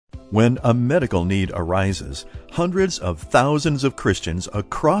When a medical need arises, hundreds of thousands of Christians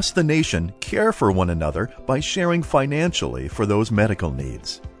across the nation care for one another by sharing financially for those medical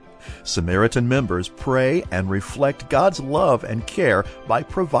needs. Samaritan members pray and reflect God's love and care by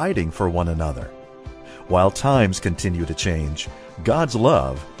providing for one another. While times continue to change, God's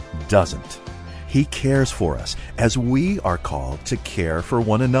love doesn't. He cares for us as we are called to care for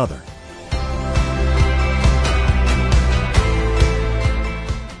one another.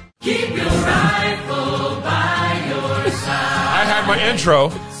 Keep your rifle by your side. I had my intro.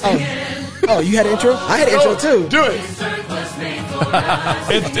 Oh, you had an intro? I had an intro too. Do it.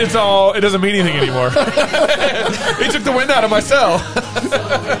 It's all. It doesn't mean anything anymore. He took the wind out of my sail.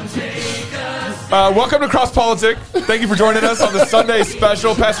 Welcome to Cross Politic. Thank you for joining us on the Sunday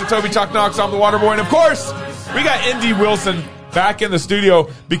special. Pastor Toby Chuck Knox, I'm the Water Boy, and of course, we got Indy Wilson back in the studio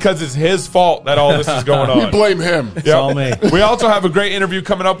because it's his fault that all this is going on. We blame him. It's all me. We also have a great interview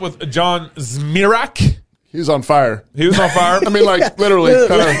coming up with John Zmirak. He's on fire. He was on fire. I mean, like, literally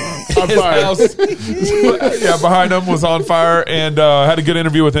kind of on fire. House, behind him was on fire, and had a good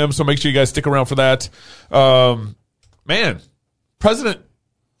interview with him, so make sure you guys stick around for that. Man, President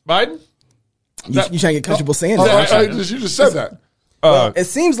Biden? You trying to get comfortable saying that? You just said that. Well, it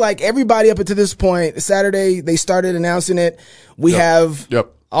seems like everybody up until this point, Saturday, they started announcing it. We have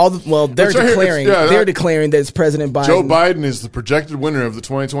all the, well, they're declaring, they're declaring that it's President Biden. Joe Biden is the projected winner of the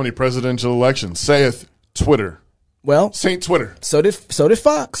 2020 presidential election, saith Twitter. Well, Saint Twitter. So did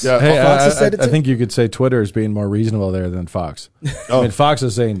Fox. Yeah. Hey, Fox has said it too. I think you could say Twitter is being more reasonable there than Fox. I mean, Fox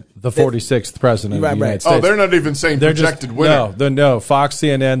is saying the 46th president of the United States. Oh, they're not even saying projected winner. No. Fox,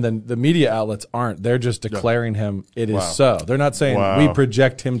 CNN, the media outlets aren't. They're just declaring him it is so. They're not saying we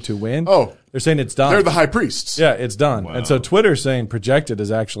project him to win. Oh. They're saying it's done. They're the high priests. Yeah, it's done. And so Twitter saying projected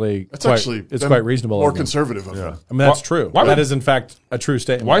is actually quite reasonable. More conservative of them. I mean, that's true. That is, in fact, a true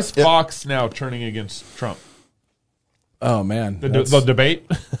statement. Why is Fox now turning against Trump? Oh, man. The debate?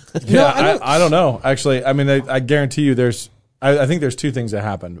 I don't know. Actually, I mean, I guarantee you I think there's two things that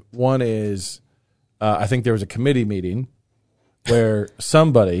happened. One is I think there was a committee meeting where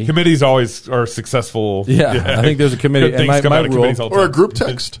somebody... Committees always are successful. Yeah, I think there's a committee. And my rule, or a group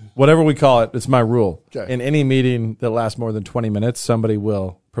text. Whatever we call it, it's my rule. Okay. In any meeting that lasts more than 20 minutes, somebody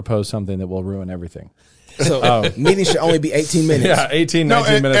will propose something that will ruin everything. So meetings should only be 18 minutes. Yeah, 19 minutes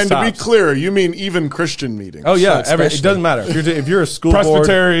and tops. to be clear, you mean even Christian meetings. Oh, yeah. It doesn't matter. If you're a school board,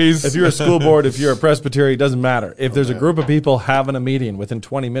 Presbyteries. if you're a school board, if you're a presbytery, it doesn't matter. If there's a group of people having a meeting within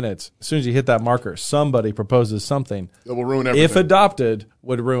 20 minutes, as soon as you hit that marker, somebody proposes something that will ruin everything. If adopted,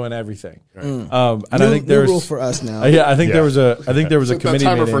 would ruin everything. Right. And I think there's rule for us now. I think there was a committee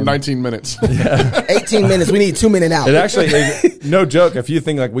timer meeting for 19 minutes. 18 minutes. We need 2 minutes out. It actually is no joke. If you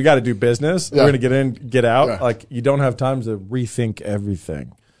think like we got to do business, we're going to get in, get out. Like you don't have time to rethink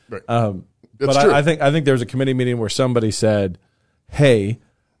everything. Right. But I think there was a committee meeting where somebody said, "Hey,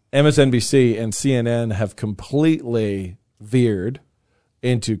 MSNBC and CNN have completely veered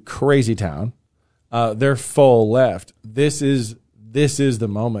into crazy town. They're full left. This is the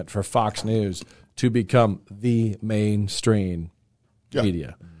moment for Fox News to become the mainstream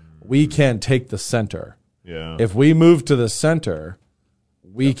media. We can take the center. Yeah. If we move to the center,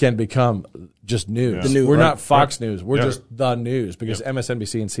 we can become just news. We're not Fox News. We're just the news because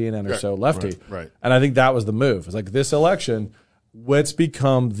MSNBC and CNN are so lefty. Right. And I think that was the move. It's like this election, let's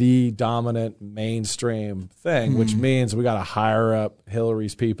become the dominant mainstream thing, which means we got to hire up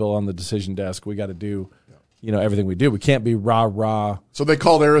Hillary's people on the decision desk. We got to do everything we do. We can't be rah-rah. So they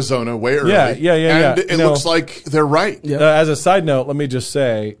called Arizona way early. Yeah. And it looks like they're right. Yeah. As a side note, let me just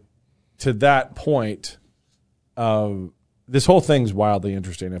say, to that point, this whole thing's wildly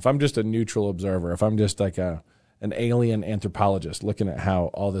interesting. If I'm just a neutral observer, if I'm just like an alien anthropologist looking at how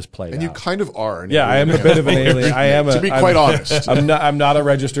all this played out. And you kind of are. I am a bit of an alien. I am to be quite honest. I'm not a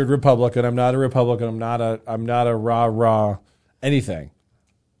registered Republican. I'm not a Republican. I'm not a rah-rah anything.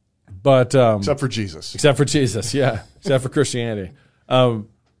 But except for Jesus. Except for Jesus, yeah. Except for Christianity.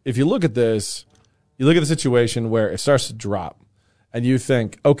 If you look at this, you look at the situation where it starts to drop, and you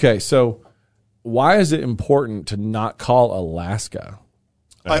think, okay, so why is it important to not call Alaska?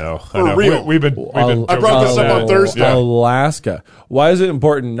 I know. For real. We've been I brought this up on Thursday. Alaska. Why is it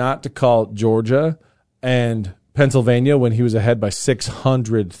important not to call Georgia and Pennsylvania when he was ahead by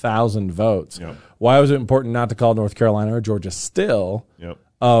 600,000 votes? Yep. Why was it important not to call North Carolina or Georgia still? Yep.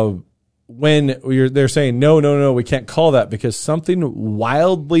 When they're saying, no, we can't call that because something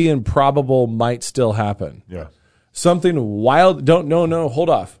wildly improbable might still happen. Yeah. Something wild. Hold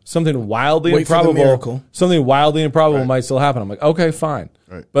off. Something wildly Wait for the improbable. miracle. Something wildly improbable might still happen. I'm like, okay, fine.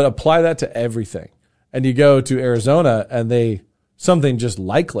 Right. But apply that to everything. And you go to Arizona and they something just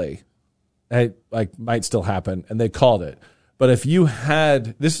likely might still happen, and they called it. But if you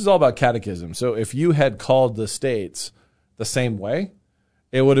had, this is all about catechism. So if you had called the states the same way,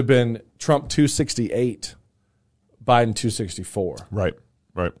 it would have been Trump 268, Biden 264. Right.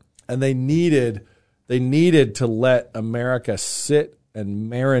 And they needed to let America sit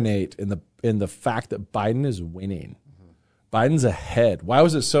and marinate in the fact that Biden is winning. Biden's ahead. Why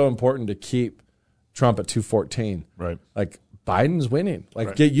was it so important to keep Trump at 214? Right. Like, Biden's winning.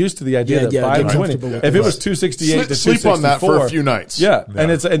 Like, get used to the idea that Biden's winning. If it was 268 to 264. Sleep on that for a few nights. Yeah.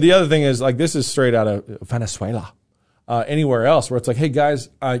 And the other thing is, like, this is straight out of Venezuela. Anywhere else where it's like, hey, guys,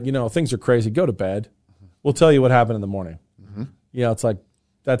 things are crazy. Go to bed. We'll tell you what happened in the morning. It's like,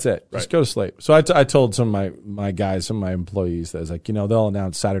 that's it. Just go to sleep. So I told some of my guys, some of my employees, that was like, they'll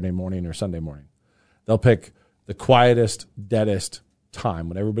announce Saturday morning or Sunday morning. They'll pick the quietest, deadest time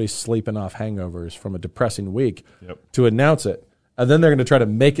when everybody's sleeping off hangovers from a depressing week to announce it. And then they're going to try to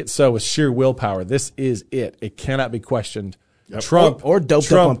make it so with sheer willpower. This is it. It cannot be questioned. Trump or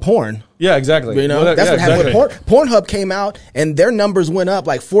doped up on porn. Yeah, exactly. That's what happened. Pornhub came out and their numbers went up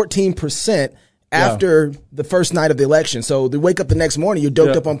like 14% after the first night of the election. So they wake up the next morning, you're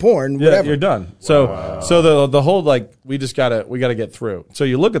doped up on porn, whatever. You're done. So the whole, like, we gotta get through. So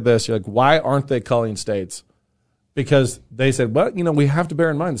you look at this, you're like, why aren't they calling states? Because they said, well, we have to bear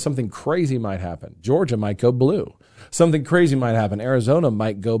in mind that something crazy might happen. Georgia might go blue. Something crazy might happen. Arizona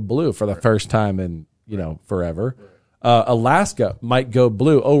might go blue for the first time in, forever. Alaska might go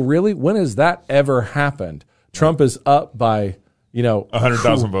blue. Oh, really? When has that ever happened? Trump is up by,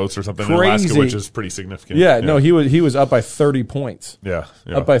 100,000 votes or something in Alaska, which is pretty significant. No, he was up by 30 points. Yeah.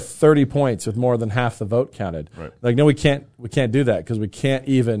 Up by 30 points with more than half the vote counted. Right. Like, no, we can't do that because we can't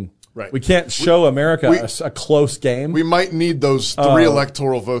even. Right. We can't show America a close game. We might need those 3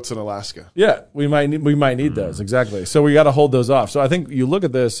 electoral votes in Alaska. Yeah, we might need those, exactly. So we got to hold those off. So I think you look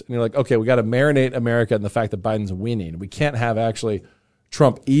at this and you're like, okay, we got to marinate America in the fact that Biden's winning. We can't have actually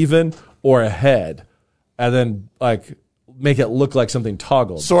Trump even or ahead, and then like make it look like something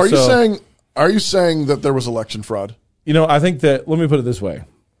toggled. So are you saying that there was election fraud? I think that, let me put it this way.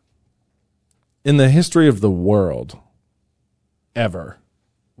 In the history of the world,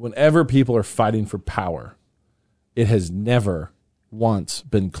 whenever people are fighting for power, it has never once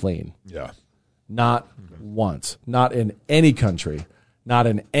been clean. Yeah. Not once. Not in any country, not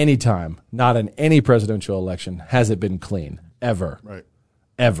in any time, not in any presidential election has it been clean. Ever. Right.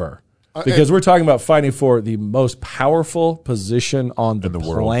 Ever. Because we're talking about fighting for the most powerful position on the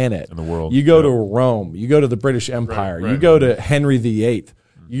planet. In the world. You go to Rome. You go to the British Empire. Right. You go to Henry VIII.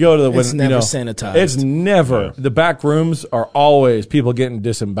 You go to it's never sanitized. It's never. Yeah. The back rooms are always people getting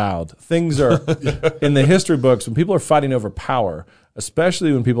disemboweled. Things are in the history books when people are fighting over power,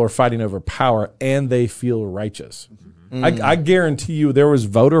 especially when people are fighting over power and they feel righteous. Mm-hmm. I guarantee you there was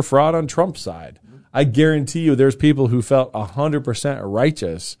voter fraud on Trump's side. I guarantee you there's people who felt 100%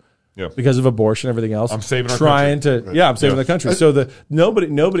 righteous because of abortion, everything else. I'm saving our country. I'm saving the country. So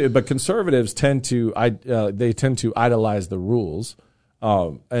nobody, but conservatives tend to idolize the rules.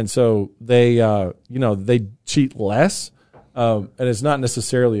 And so they cheat less, and it's not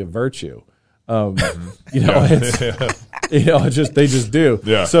necessarily a virtue. They just do.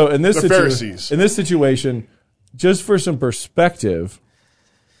 Yeah. So in this situation, just for some perspective,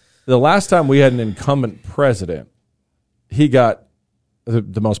 the last time we had an incumbent president, he got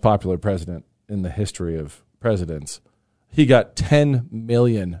the most popular president in the history of presidents. He got 10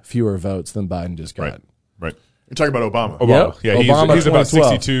 million fewer votes than Biden just got. Right. You're talking about Obama. Yep. Yeah, Obama he's about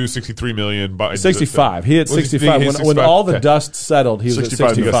 62, 63 million. 65. He hit 65. When all the dust settled, he was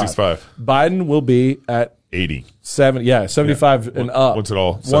 65. Biden will be at 80. 75 and up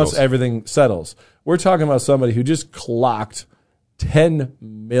once everything settles. We're talking about somebody who just clocked 10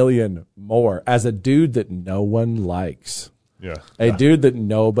 million more as a dude that no one likes. Yeah. A dude that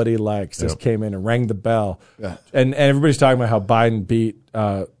nobody likes just came in and rang the bell. Yeah. And everybody's talking about how Biden beat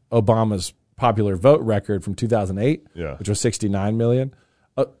Obama's popular vote record from 2008, which was 69 million.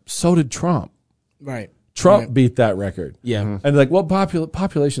 So did Trump. Right. Trump beat that record. Yeah. Mm-hmm. And like, well,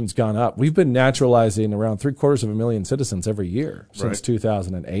 population's gone up. We've been naturalizing around 750,000 citizens every year since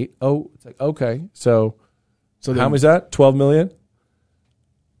 2008. Oh, it's like, okay. So how many is that? 12 million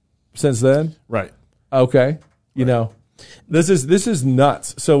since then? Right. Okay. You know, this is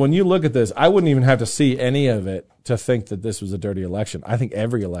nuts. So when you look at this, I wouldn't even have to see any of it to think that this was a dirty election. I think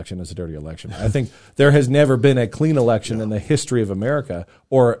every election is a dirty election. I think there has never been a clean election in the history of America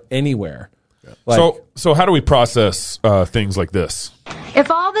or anywhere. Yeah. Like, so how do we process things like this? If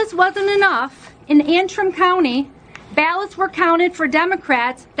all this wasn't enough, in Antrim County, ballots were counted for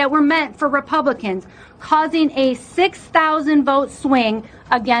Democrats that were meant for Republicans, causing a 6,000 vote swing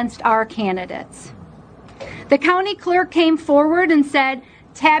against our candidates. The county clerk came forward and said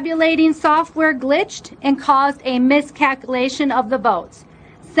tabulating software glitched and caused a miscalculation of the votes.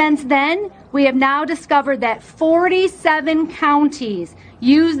 Since then, we have now discovered that 47 counties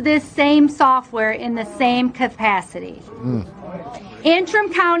use this same software in the same capacity.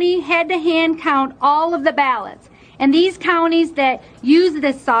 Antrim County had to hand count all of the ballots, and these counties that use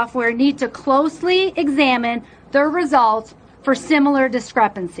this software need to closely examine their results for similar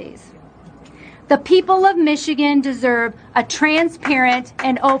discrepancies. The people of Michigan deserve a transparent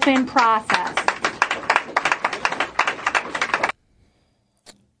and open process.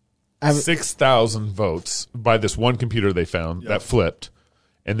 6,000 votes by this one computer they found that flipped.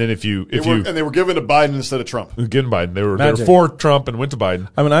 And then they were given to Biden instead of Trump. Given Biden. They were for Trump and went to Biden.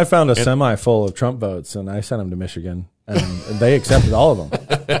 I mean, I found a semi full of Trump votes, and I sent them to Michigan, and they accepted all of them.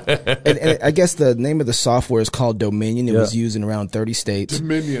 And I guess the name of the software is called Dominion. It was used in around 30 states.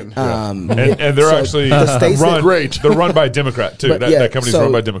 Dominion. And they're actually They're run by a Democrat, too. That company's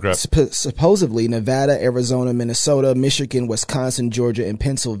run by Democrats. Supposedly, Nevada, Arizona, Minnesota, Michigan, Wisconsin, Georgia, and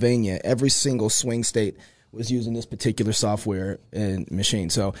Pennsylvania, every single swing state was using this particular software and machine.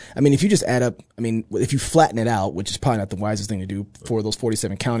 So, I mean, if you just add up, I mean, if you flatten it out, which is probably not the wisest thing to do for those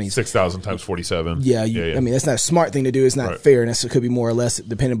 47 counties. 6,000 times 47. Yeah, I mean, that's not a smart thing to do. It's not fair, and it could be more or less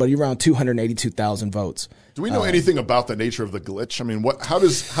dependent, but you're around 282,000 votes. Do we know anything about the nature of the glitch? I mean, how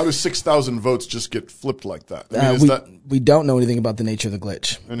does 6,000 votes just get flipped like that? I mean, we don't know anything about the nature of the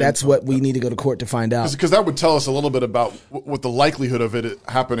glitch. That's what we need to go to court to find out. Because that would tell us a little bit about what the likelihood of it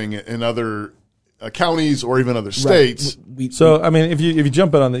happening in other counties or even other states. So, I mean, if you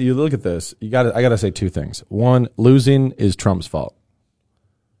jump in on that, you look at this, I got to say two things. One, losing is Trump's fault.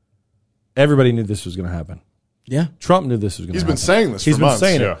 Everybody knew this was going to happen. Yeah. Trump knew this was going to happen. He's been saying this for months. He's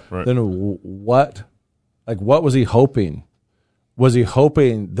been saying it. Right. Then what was he hoping? Was he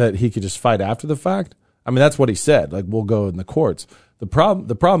hoping that he could just fight after the fact? I mean, that's what he said. Like, we'll go in the courts. The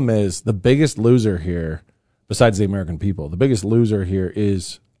problem is the biggest loser here, besides the American people, the biggest loser here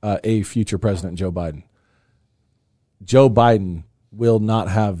is a future president, Joe Biden. Joe Biden will not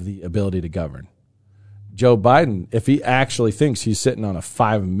have the ability to govern. Joe Biden, if he actually thinks he's sitting on a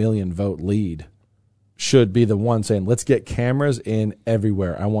 5 million vote lead, should be the one saying, let's get cameras in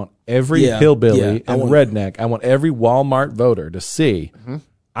everywhere. I want every hillbilly and redneck. I want every Walmart voter to see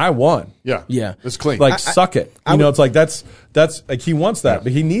I won. Yeah. It's clean. Like, suck it. It's like that's like he wants that,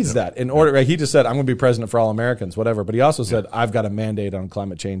 but he needs that in order. Right? He just said, I'm going to be president for all Americans, whatever. But he also said, I've got a mandate on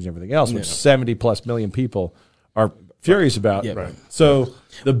climate change and everything else, which 70 plus million people are furious about. Yeah. Right. So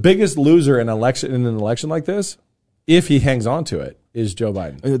the biggest loser in an election like this, if he hangs on to it, is Joe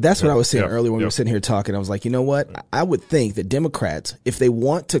Biden. That's what I was saying earlier when we were sitting here talking. I was like, you know what? I would think that Democrats, if they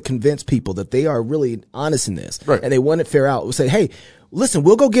want to convince people that they are really honest in this and they want it fair out, would say, hey, listen,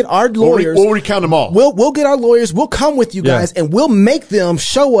 we'll go get our lawyers. We'll recount them all. We'll get our lawyers. We'll come with you guys, and we'll make them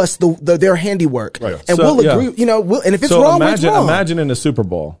show us their handiwork, and we'll agree. And if it's wrong, it's wrong. Imagine in the Super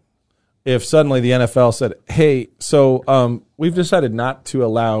Bowl, if suddenly the NFL said, "Hey, so we've decided not to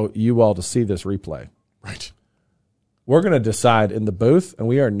allow you all to see this replay. Right. We're going to decide in the booth, and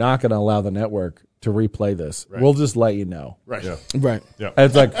we are not going to allow the network to replay this. Right. We'll just let you know." Right. Yeah. Right. Yeah. And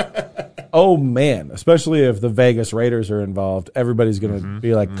it's like, oh man, especially if the Vegas Raiders are involved, everybody's going to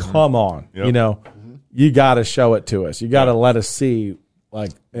be like, come on, you got to show it to us. You got to let us see,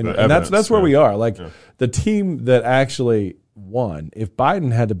 like, and that's where we are. Like, the team that actually won, if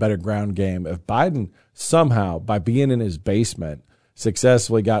Biden had the better ground game, if Biden somehow, by being in his basement,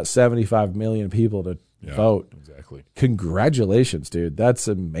 successfully got 75 million people to vote. Exactly. Congratulations, dude. That's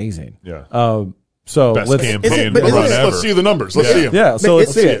amazing. Yeah. So best let's campaign let's see the numbers. Let's see them. Yeah, so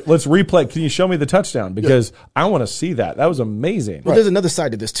let's see it. Let's replay. Can you show me the touchdown? Because I want to see that. That was amazing. Well, there's another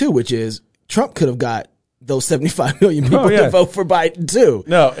side to this too, which is Trump could have got those 75 million people to vote for Biden too.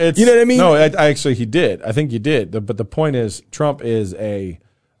 No, it's, you know what I mean? No, I actually he did. I think he did. But the point is, Trump is a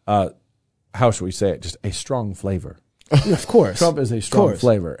how should we say it? Just a strong flavor. Of course. Trump is a strong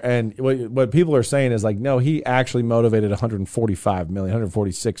flavor. And what people are saying is like, no, he actually motivated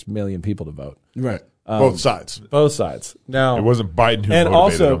 146 million people to vote. Right. Both sides. Both sides. Now, it wasn't Biden who and motivated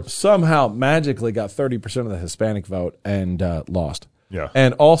also him. somehow magically got 30% of the Hispanic vote and lost. Yeah.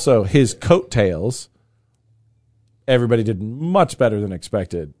 And also his coattails, everybody did much better than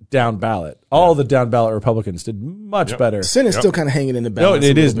expected. Down ballot. All the down ballot Republicans did much better. Senate's still kind of hanging in the balance. No,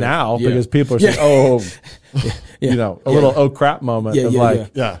 it is now because people are saying, a little oh crap moment of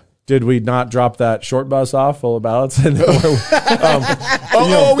Did we not drop that short bus off full of ballots? And we got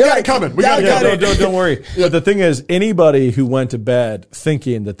it coming. We got it coming. Don't worry. But the thing is, anybody who went to bed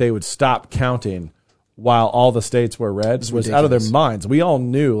thinking that they would stop counting while all the states were red was out of their minds. We all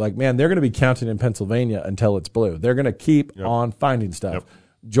knew, like, man, they're going to be counting in Pennsylvania until it's blue. They're going to keep on finding stuff.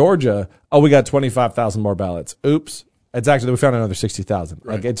 Georgia, we got 25,000 more ballots. Oops. It's actually, we found another 60,000.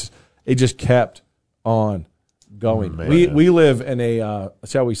 Right. Like, it just kept on going. We live in a,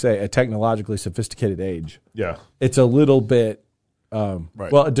 shall we say, a technologically sophisticated age. Yeah. It's a little bit,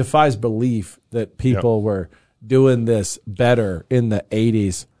 well, it defies belief that people were doing this better in the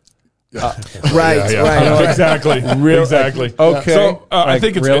 80s. Right. Exactly. Exactly. Okay. So I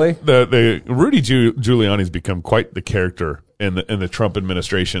think it's really the Rudy Giuliani's become quite the character in the Trump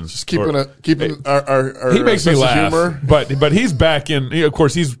administration's. Just keeping our he makes me laugh. Humor. But he's back in. Of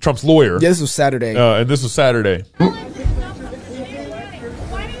course, he's Trump's lawyer. Yeah, this was Saturday. And this was Saturday.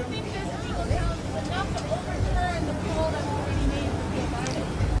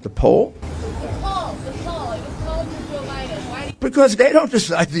 The poll? Because they don't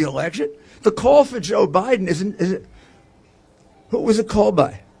decide the election. The call for Joe Biden is it? Who was it called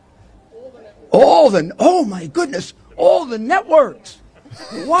by? Oh my goodness, all the networks.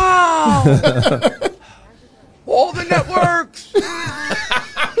 Wow. All the networks.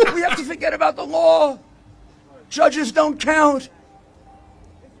 We have to forget about the law. Judges don't count.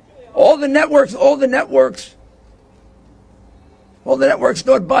 All the networks thought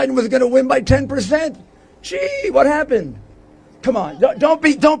Biden was going to win by 10%. Gee, what happened? Come on,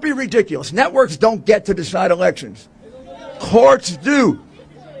 don't be ridiculous. Networks don't get to decide elections. Courts do.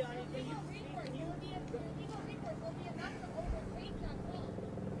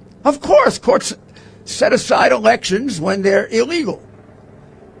 Of course, courts set aside elections when they're illegal.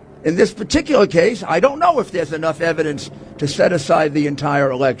 In this particular case, I don't know if there's enough evidence to set aside the entire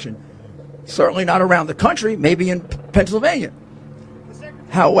election. Certainly not around the country, maybe in Pennsylvania.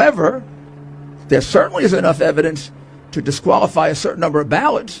 However, there certainly is enough evidence to disqualify a certain number of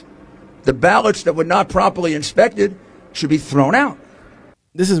ballots. The ballots that were not properly inspected should be thrown out.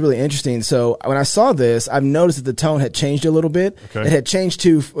 This is really interesting. So when I saw this, I've noticed that the tone had changed a little bit. Okay. It had changed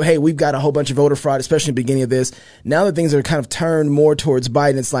to, hey, we've got a whole bunch of voter fraud, especially in the beginning of this. Now that things are kind of turned more towards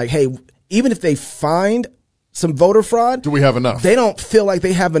Biden, it's like, hey, even if they find some voter fraud, do we have enough? They don't feel like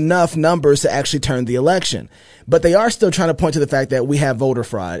they have enough numbers to actually turn the election. But they are still trying to point to the fact that we have voter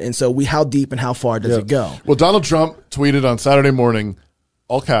fraud. And so how deep and how far does it go? Well, Donald Trump tweeted on Saturday morning,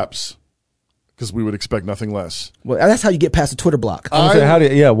 all caps, because we would expect nothing less. Well, that's how you get past the Twitter block. How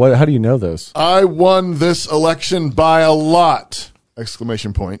do you know this? I won this election by a lot! !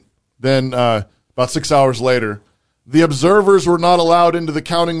 Then about 6 hours later, the observers were not allowed into the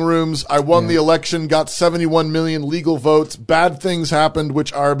counting rooms. I won the election, got 71 million legal votes. Bad things happened,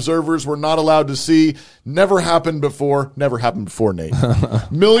 which our observers were not allowed to see. Never happened before, Nate.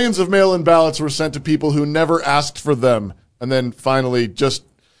 Millions of mail-in ballots were sent to people who never asked for them. And then finally, just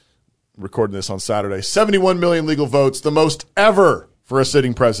recording this on Saturday, 71 million legal votes, the most ever for a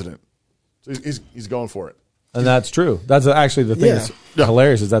sitting president. So he's going for it. And that's true. That's actually the thing that's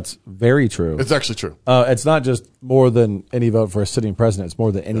hilarious is that's very true. It's actually true. It's not just more than any vote for a sitting president. It's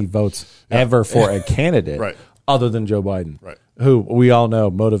more than any votes ever for a candidate other than Joe Biden, who we all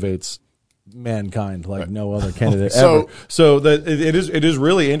know motivates mankind like no other candidate ever. So it is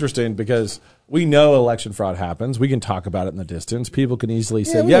really interesting because we know election fraud happens. We can talk about it in the distance. People can easily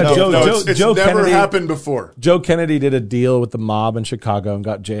say, it's Joe never Kennedy happened before. Joe Kennedy did a deal with the mob in Chicago and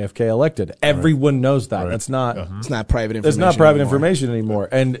got JFK elected. Everyone knows that. That's not it's not private information. It's not private information anymore.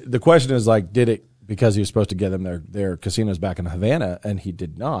 And the question is like, did it because he was supposed to get them their casinos back in Havana, and he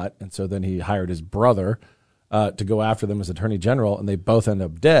did not. And so then he hired his brother to go after them as attorney general, and they both end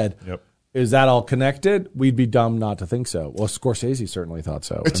up dead. Yep. Is that all connected? We'd be dumb not to think so. Well, Scorsese certainly thought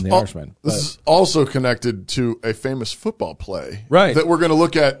so in The Irishman. This is also connected to a famous football play that we're going to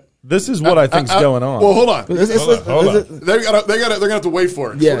look at. This is what I think's going on. Well, hold on. Hold on. They're going to have to wait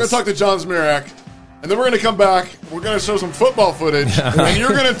for it. Yes. So we're going to talk to John Zmirak, and then we're going to come back. We're going to show some football footage, and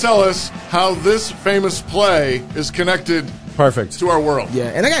you're going to tell us how this famous play is connected to our world. Yeah,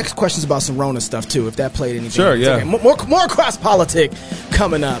 and I got questions about some Rona stuff, too, if that played anything. Sure, yeah. Okay. More cross-politic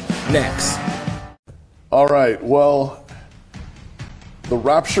coming up next. All right, well, the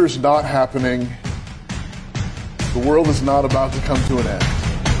rapture's not happening. The world is not about to come to an end.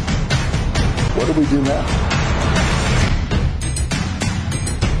 What do we do now?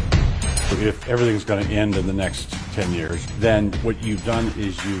 If everything's going to end in the next 10 years, then what you've done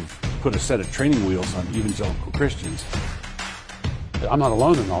is you've put a set of training wheels on evangelical Christians. I'm not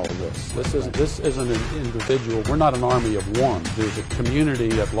alone in all of this. This isn't an individual. We're not an army of one. There's a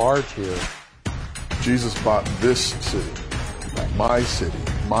community at large here. Jesus bought this city, my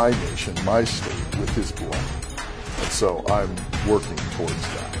nation, my state, with his blood. And so I'm working towards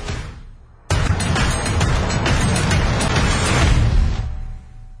that.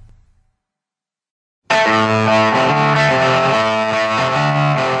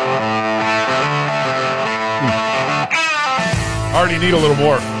 Already need a little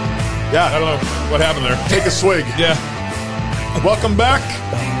more. Yeah. I don't know what happened there. Take a swig. Yeah. Welcome back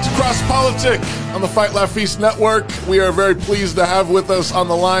to Cross Politic on the Fight Laugh Feast Network. We are very pleased to have with us on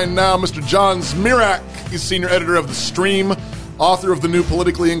the line now Mr. John Zmirak. He's senior editor of The Stream, author of the new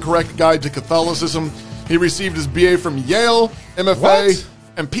Politically Incorrect Guide to Catholicism. He received his BA from Yale, MFA,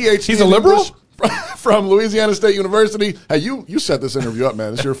 and PhD. He's a liberal? English from Louisiana State University. Hey, you set this interview up,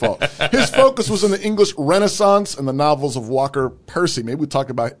 man. It's your fault. His focus was in the English Renaissance and the novels of Walker Percy. Maybe we talk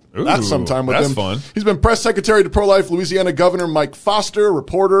about that sometime with him. That's fun. He's been press secretary to pro-life Louisiana Governor Mike Foster,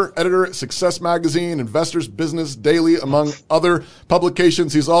 reporter, editor at Success Magazine, Investors Business Daily, among other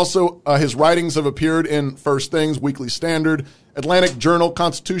publications. He's also, his writings have appeared in First Things, Weekly Standard, Atlantic Journal,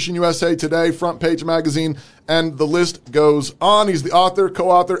 Constitution USA Today, Front Page Magazine, and the list goes on. He's the author,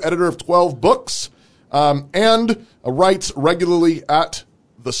 co-author, editor of 12 books, and writes regularly at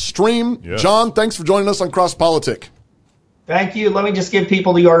The Stream. Yes. John, thanks for joining us on Cross Politic. Thank you. Let me just give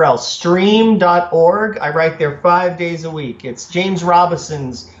people the URL, stream.org. I write there 5 days a week. It's James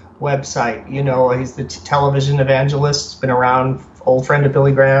Robinson's website. You know, he's the television evangelist, been around, old friend of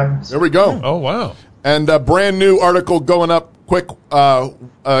Billy Graham. There we go. Oh, wow. And a brand new article going up quick.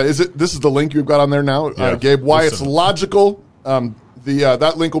 This is the link you've got on there now, Yeah. Gabe. Why Listen. it's logical.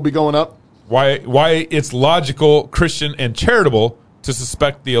 That link will be going up. Why it's logical, Christian, and charitable to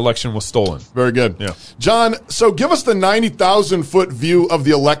suspect the election was stolen. Very good. Yeah. John, so give us the 90,000-foot view of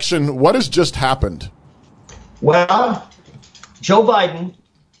the election. What has just happened? Well, Joe Biden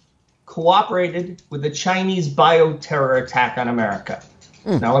cooperated with the Chinese bioterror attack on America.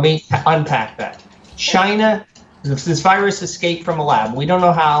 Now, let me unpack that. China, this virus escaped from a lab. We don't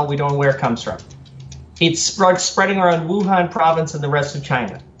know how. We don't know where it comes from. It's spreading around Wuhan province and the rest of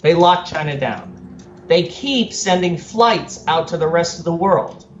China. They locked China down. They keep sending flights out to the rest of the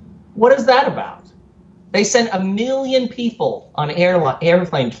world. What is that about? They sent 1 million people on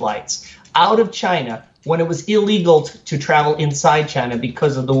airplane flights out of China when it was illegal to travel inside China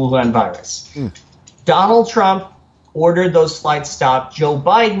because of the Wuhan virus. Donald Trump ordered those flights stopped. Joe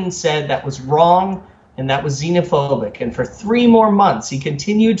Biden said that was wrong and that was xenophobic. And for 3 more months, he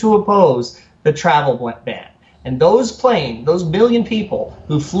continued to oppose the travel ban. And those 1 million people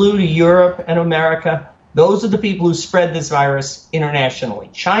who flew to Europe and America, those are the people who spread this virus internationally.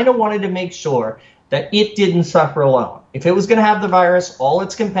 China wanted to make sure that it didn't suffer alone. If it was going to have the virus, all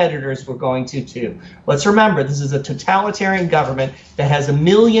its competitors were going to too. Let's remember, this is a totalitarian government that has 1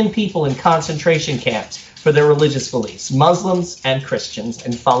 million people in concentration camps for their religious beliefs, Muslims and Christians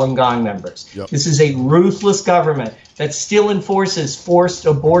and Falun Gong members. Yep. This is a ruthless government that still enforces forced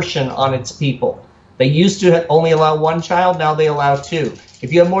abortion on its people. They used to only allow 1 child, now they allow 2.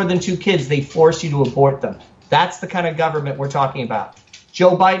 If you have more than 2 kids, they force you to abort them. That's the kind of government we're talking about.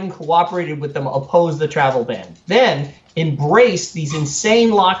 Joe Biden cooperated with them, opposed the travel ban, then embraced these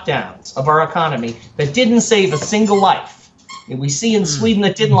insane lockdowns of our economy that didn't save a single life. And we see in Sweden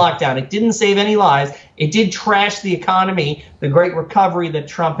that didn't lock down. It didn't save any lives. It did trash the economy, the great recovery that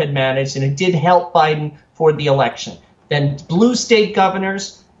Trump had managed, and it did help Biden for the election. Then blue state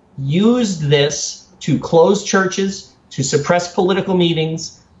governors used this to close churches, to suppress political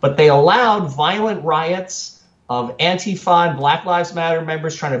meetings, but they allowed violent riots of Antifa and Black Lives Matter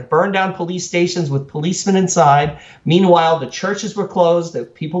members trying to burn down police stations with policemen inside. Meanwhile, the churches were closed,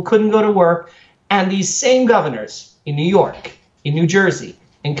 that people couldn't go to work. And these same governors in New York, in New Jersey,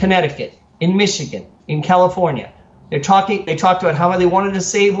 in Connecticut, in Michigan, in California, they talked about how they wanted to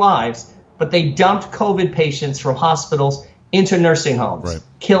save lives, but they dumped COVID patients from hospitals into nursing homes, Right.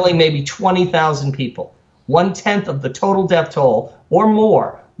 killing maybe 20,000 people. 1/10 of the total death toll or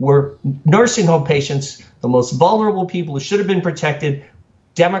more were nursing home patients, the most vulnerable people who should have been protected.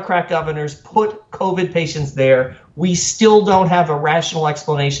 Democrat governors put COVID patients there. We still don't have a rational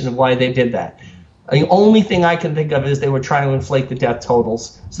explanation of why they did that. The only thing I can think of is they were trying to inflate the death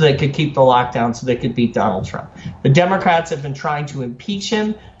totals so they could keep the lockdown, so they could beat Donald Trump. The Democrats have been trying to impeach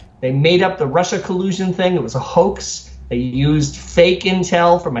him. They made up the Russia collusion thing. It was a hoax. They used fake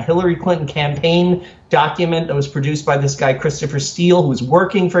intel from a Hillary Clinton campaign document that was produced by this guy, Christopher Steele, who was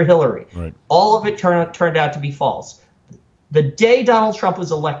working for Hillary. Right. All of it turned out to be false. The day Donald Trump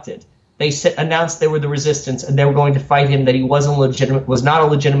was elected, they announced they were the resistance and they were going to fight him, that he was not a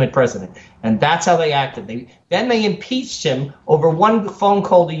legitimate president. And that's how they acted. Then they impeached him over one phone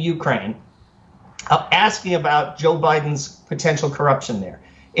call to Ukraine, asking about Joe Biden's potential corruption there.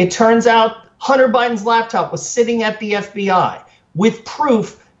 It turns out Hunter Biden's laptop was sitting at the FBI with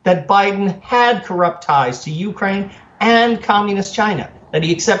proof that Biden had corrupt ties to Ukraine and Communist China, that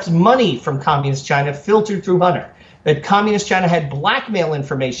he accepts money from Communist China filtered through Hunter, that Communist China had blackmail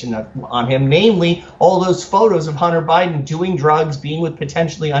information on him, namely all those photos of Hunter Biden doing drugs, being with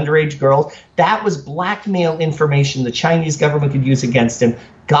potentially underage girls. That was blackmail information the Chinese government could use against him.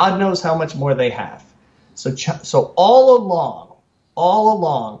 God knows how much more they have. So all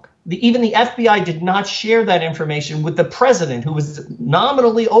along, even the FBI did not share that information with the president, who was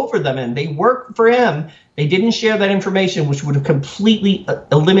nominally over them, and they worked for him. They didn't share that information, which would have completely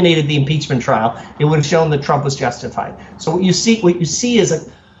eliminated the impeachment trial. It would have shown that Trump was justified. So what you see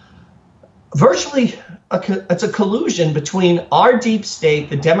is virtually it's a collusion between our deep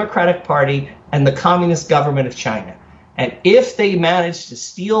state, the Democratic Party, and the Communist government of China. And if they manage to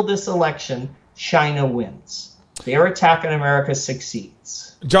steal this election, China wins. Their attack on America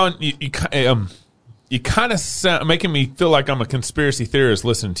succeeds. John, you kind of sound making me feel like I'm a conspiracy theorist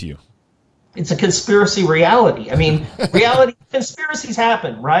listening to you. It's a conspiracy reality. I mean, conspiracies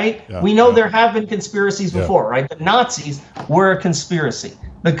happen, right? Yeah, we know there have been conspiracies before, right? The Nazis were a conspiracy.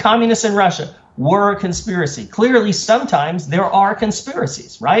 The communists in Russia were a conspiracy. Clearly, sometimes there are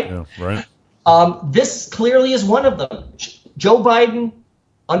conspiracies, right? Yeah, right. This clearly is one of them. Joe Biden,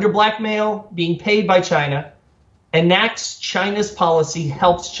 under blackmail, being paid by China, enacts China's policy,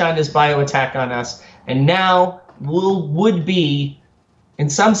 helps China's bioattack on us, and now would be, in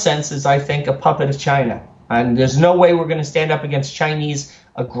some senses, I think, a puppet of China. And there's no way we're going to stand up against Chinese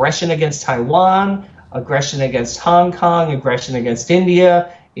aggression against Taiwan, aggression against Hong Kong, aggression against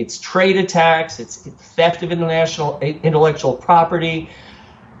India. It's trade attacks. It's theft of intellectual property.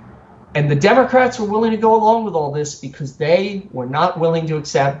 And the Democrats were willing to go along with all this because they were not willing to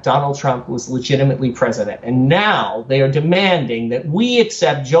accept Donald Trump was legitimately president. And now they are demanding that we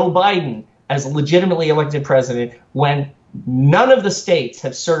accept Joe Biden as a legitimately elected president when none of the states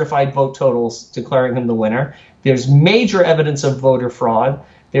have certified vote totals declaring him the winner. There's major evidence of voter fraud.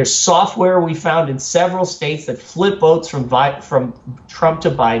 There's software we found in several states that flip votes from Trump to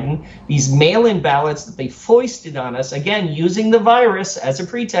Biden. These mail-in ballots that they foisted on us, again, using the virus as a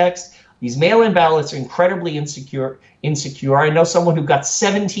pretext. These mail-in ballots are incredibly insecure. I know someone who got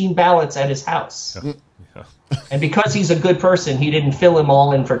 17 ballots at his house. Yeah. And because he's a good person, he didn't fill them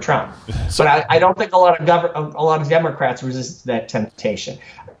all in for Trump. But I don't think a lot of Democrats resist that temptation.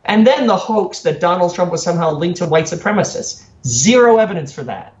 And then the hoax that Donald Trump was somehow linked to white supremacists. Zero evidence for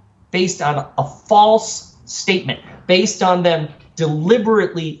that, based on a false statement, based on them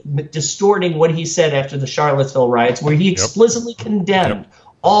deliberately distorting what he said after the Charlottesville riots, where he explicitly condemned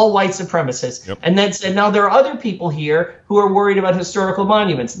all white supremacists, and then said, now there are other people here who are worried about historical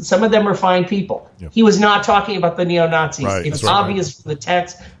monuments. And some of them are fine people. He was not talking about the neo-Nazis. Right, it's obvious from the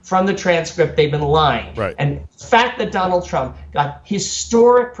text, from the transcript, they've been lying. Right. And the fact that Donald Trump got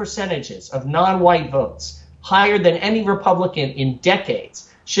historic percentages of non-white votes, higher than any Republican in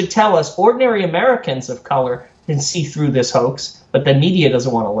decades, should tell us ordinary Americans of color can see through this hoax, but the media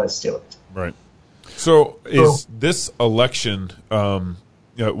doesn't want to listen to it. Right. So is this election...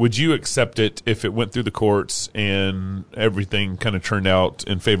 would you accept it if it went through the courts and everything kind of turned out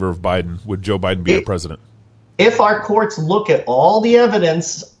in favor of Biden? Would Joe Biden be the president? If our courts look at all the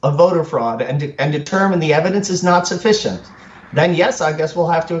evidence of voter fraud and determine the evidence is not sufficient, then yes, I guess we'll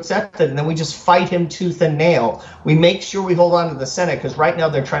have to accept it. And then we just fight him tooth and nail. We make sure we hold on to the Senate because right now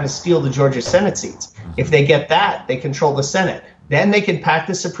they're trying to steal the Georgia Senate seats. If they get that, they control the Senate. Then they can pack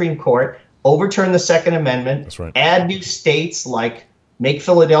the Supreme Court, overturn the Second Amendment, That's right. Add new states like make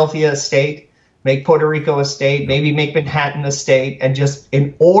Philadelphia a state, make Puerto Rico a state, maybe make Manhattan a state, and just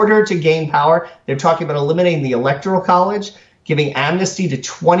in order to gain power, they're talking about eliminating the Electoral College, giving amnesty to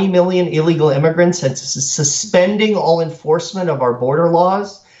 20 million illegal immigrants, and suspending all enforcement of our border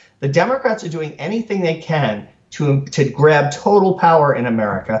laws. The Democrats are doing anything they can to grab total power in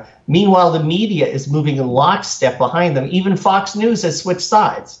America. Meanwhile, the media is moving in lockstep behind them. Even Fox News has switched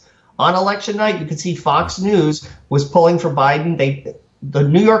sides. On election night, you could see Fox News was pulling for Biden. The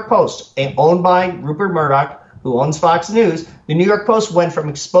New York Post, owned by Rupert Murdoch, who owns Fox News, the New York Post went from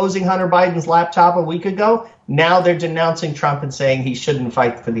exposing Hunter Biden's laptop a week ago. Now they're denouncing Trump and saying he shouldn't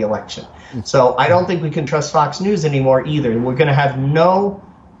fight for the election. So I don't think we can trust Fox News anymore either. We're going to have no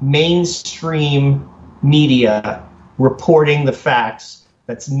mainstream media reporting the facts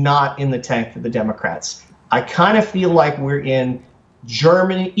that's not in the tank for the Democrats. I kind of feel like we're in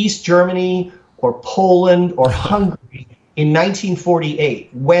Germany, East Germany, or Poland, or Hungary in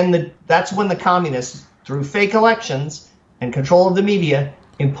 1948. That's when the communists, through fake elections and control of the media,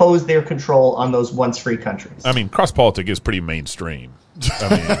 imposed their control on those once free countries. I mean, cross politic is pretty mainstream. I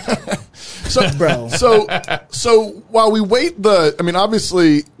mean, So while we wait,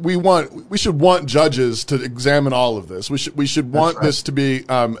 obviously we should want judges to examine all of this. We should want this to be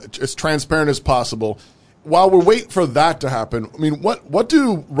as transparent as possible. While we're waiting for that to happen, I mean, what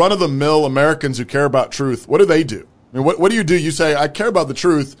do run of the mill Americans who care about truth? What do they do? I mean, what do you do? You say, I care about the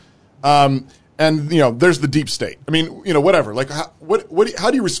truth, and there's the deep state. I mean, whatever. Like,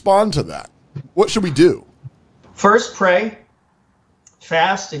 how do you respond to that? What should we do? First, pray.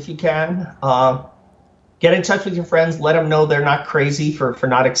 Fast if you can. Get in touch with your friends. Let them know they're not crazy for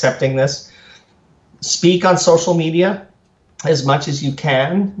not accepting this. Speak on social media as much as you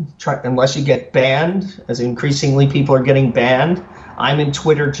can, unless you get banned, as increasingly people are getting banned. I'm in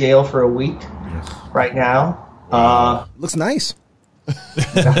Twitter jail for a week right now. Looks nice.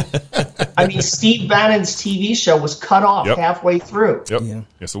 I mean, Steve Bannon's TV show was cut off halfway through. Yep. Yeah.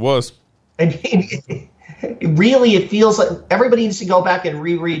 Yes, it was. And it feels like everybody needs to go back and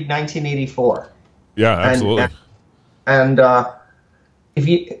reread 1984. Yeah, absolutely. And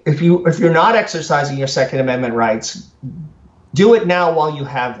if you're not exercising your Second Amendment rights, do it now while you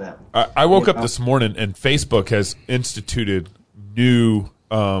have them. I woke up this morning and Facebook has instituted new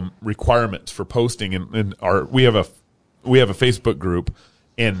requirements for posting, and we have a Facebook group,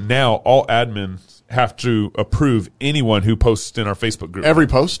 and now all admins have to approve anyone who posts in our Facebook group. Every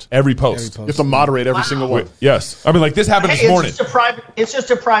post? Every post. You have to moderate every single one. Yes. I mean, like this happened this morning. It's just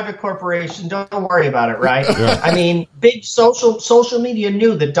a private corporation. Don't worry about it, right? Yeah. I mean, big social media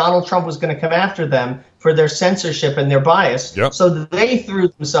knew that Donald Trump was going to come after them for their censorship and their bias. Yep. So they threw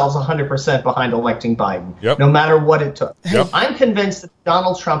themselves 100% behind electing Biden, no matter what it took. Yep. I'm convinced that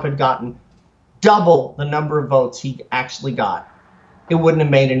Donald Trump had gotten double the number of votes he actually got. It wouldn't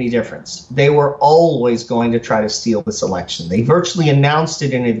have made any difference. They were always going to try to steal this election. They virtually announced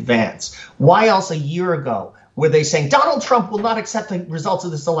it in advance. Why else a year ago were they saying, Donald Trump will not accept the results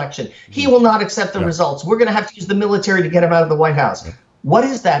of this election. He will not accept the results. We're going to have to use the military to get him out of the White House. What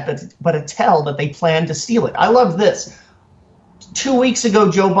is that but a tell that they plan to steal it? I love this. 2 weeks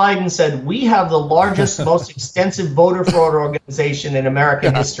ago, Joe Biden said, we have the largest, most extensive voter fraud organization in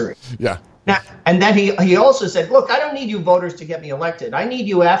American history. Yeah. Now, and then he also said, look, I don't need you voters to get me elected. I need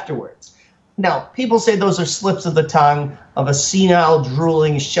you afterwards. Now, people say those are slips of the tongue of a senile,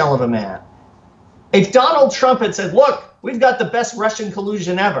 drooling shell of a man. If Donald Trump had said, look, we've got the best Russian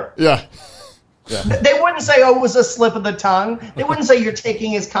collusion ever. Yeah. They wouldn't say, oh, it was a slip of the tongue. They wouldn't say you're taking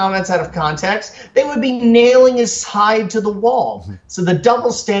his comments out of context. They would be nailing his hide to the wall. So the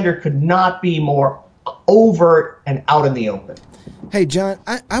double standard could not be more overt and out in the open. Hey, John,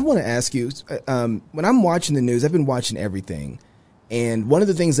 I want to ask you, when I'm watching the news, I've been watching everything. And one of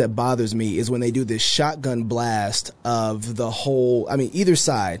the things that bothers me is when they do this shotgun blast of the whole, either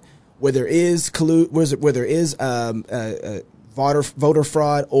side, where there is voter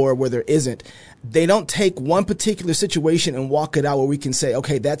fraud or where there isn't. They don't take one particular situation and walk it out where we can say,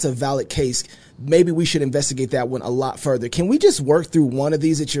 okay, that's a valid case. Maybe we should investigate that one a lot further. Can we just work through one of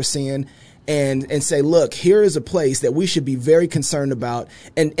these that you're seeing and say, look, here is a place that we should be very concerned about.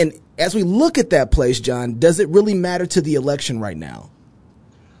 And as we look at that place, John, does it really matter to the election right now?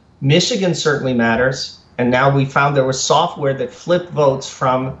 Michigan certainly matters. And now we found there was software that flipped votes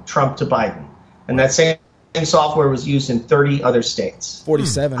from Trump to Biden. And that same software was used in 30 other states.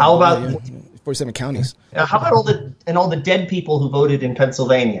 47. How about 47 counties? How about all the dead people who voted in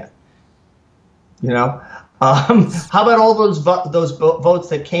Pennsylvania? How about all those votes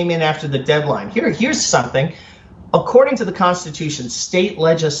that came in after the deadline? Here's something. According to the Constitution, state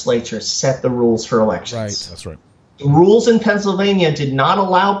legislatures set the rules for elections. Right. That's right. The rules in Pennsylvania did not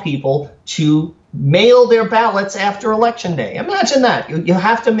allow people to mail their ballots after Election Day. Imagine that. You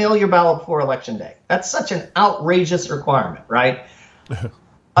have to mail your ballot before Election Day. That's such an outrageous requirement, right?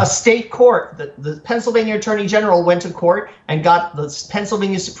 A state court, the Pennsylvania Attorney General went to court and got the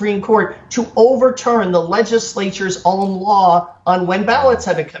Pennsylvania Supreme Court to overturn the legislature's own law on when ballots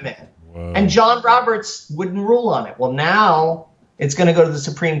had to come in. Whoa. And John Roberts wouldn't rule on it. Well, now it's going to go to the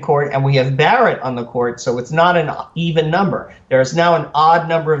Supreme Court, and we have Barrett on the court, so it's not an even number. There is now an odd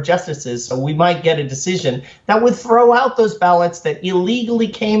number of justices, so we might get a decision that would throw out those ballots that illegally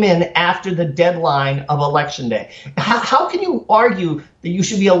came in after the deadline of Election Day. How can you argue that you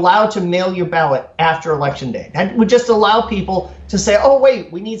should be allowed to mail your ballot after Election Day? That would just allow people to say, oh,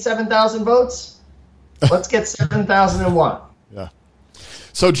 wait, we need 7,000 votes? Let's get 7,001. Yeah.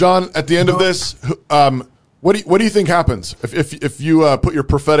 So, John, at the end of this, What do you think happens if you put your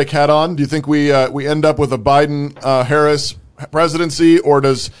prophetic hat on? Do you think we end up with a Biden Harris presidency, or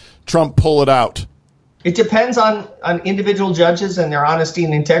does Trump pull it out? It depends on individual judges and their honesty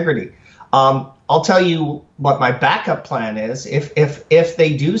and integrity. I'll tell you what my backup plan is. If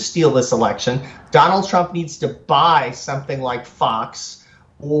they do steal this election, Donald Trump needs to buy something like Fox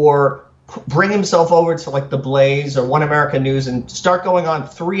or bring himself over to like The Blaze or One America News and start going on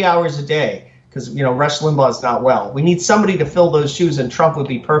 3 hours a day. Because, Rush Limbaugh is not well. We need somebody to fill those shoes, and Trump would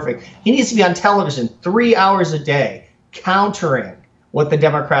be perfect. He needs to be on television 3 hours a day, countering what the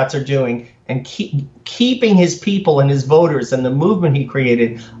Democrats are doing and keeping his people and his voters and the movement he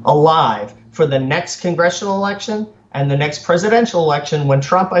created alive for the next congressional election and the next presidential election, when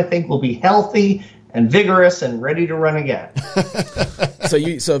Trump, I think, will be healthy and vigorous and ready to run again. So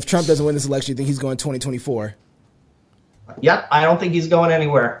if Trump doesn't win this election, you think he's going 2024? Yep, I don't think he's going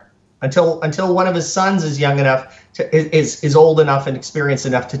anywhere. Until one of his sons is young enough, is old enough and experienced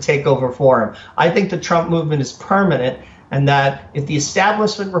enough to take over for him. I think the Trump movement is permanent, and that if the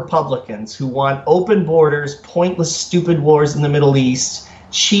establishment Republicans who want open borders, pointless, stupid wars in the Middle East,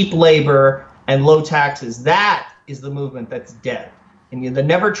 cheap labor, and low taxes, that is the movement that's dead. And the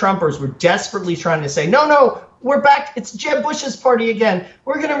Never-Trumpers were desperately trying to say, no, we're back. It's Jeb Bush's party again.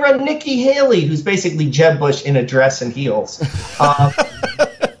 We're going to run Nikki Haley, who's basically Jeb Bush in a dress and heels.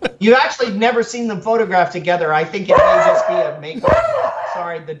 You've actually never seen them photographed together. I think it may just be a makeup.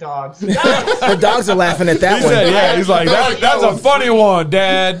 Sorry, the dogs. The dogs are laughing at that one. Yeah, he's like, that's a funny one,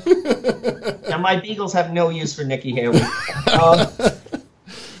 Dad. Now, my beagles have no use for Nikki Haley.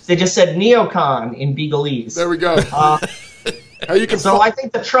 They just said neocon in Beaglese. There we go. So I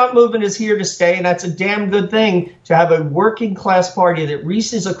think the Trump movement is here to stay, and that's a damn good thing, to have a working class party that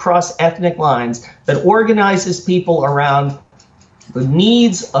reaches across ethnic lines, that organizes people around the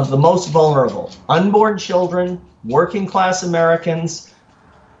needs of the most vulnerable: unborn children, working class Americans,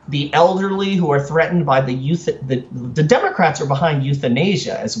 the elderly who are threatened by the youth. The Democrats are behind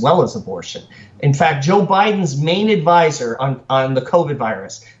euthanasia as well as abortion. In fact, Joe Biden's main advisor on the COVID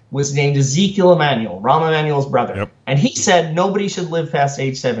virus was named Ezekiel Emanuel, Rahm Emanuel's brother. Yep. And he said nobody should live past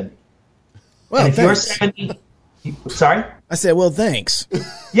age 70. Well, and if you're 70, sorry? I said, well, thanks.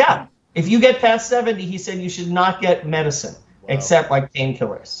 Yeah. If you get past 70, he said you should not get medicine. Wow. Except like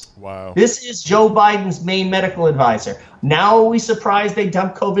painkillers. Wow. This is Joe Biden's main medical advisor. Now are we surprised they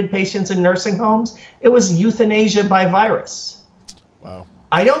dumped COVID patients in nursing homes? It was euthanasia by virus. Wow.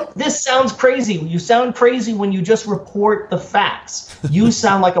 This sounds crazy. You sound crazy when you just report the facts. You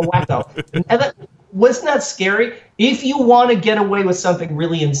sound like a wacko. Wasn't that scary? If you want to get away with something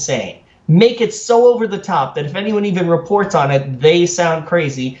really insane, make it so over the top that if anyone even reports on it, they sound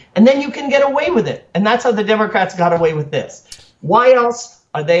crazy, and then you can get away with it. And that's how the Democrats got away with this. Why else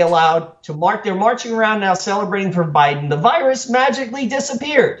are they allowed to march? They're marching around now celebrating for Biden. The virus magically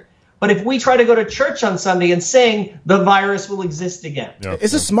disappeared. But if we try to go to church on Sunday and sing, the virus will exist again. Yep.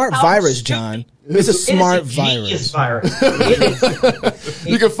 It's a smart virus, John. It's a smart virus.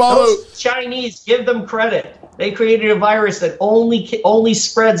 You can follow those Chinese. Give them credit. They created a virus that only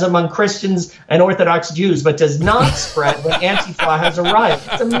spreads among Christians and Orthodox Jews, but does not spread when Antifa has arrived.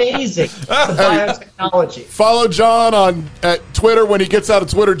 It's amazing. It's biotechnology. Follow John at Twitter when he gets out of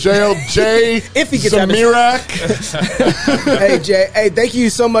Twitter jail. Jay if he gets Zmirak. Hey Jay, hey, thank you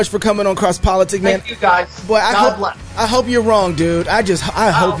so much for coming on Cross Politics, man. Thank you guys. Boy, I hope you're wrong, dude. I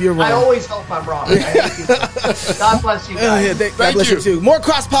hope you're wrong. I always hope I'm wrong. God bless you guys. God bless you too. More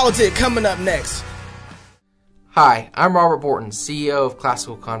Cross Politics coming up next. Hi, I'm Robert Borton, CEO of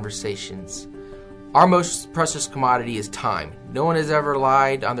Classical Conversations. Our most precious commodity is time. No one has ever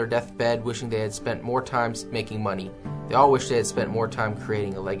lied on their deathbed wishing they had spent more time making money. They all wish they had spent more time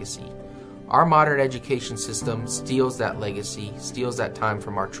creating a legacy. Our modern education system steals that legacy, steals that time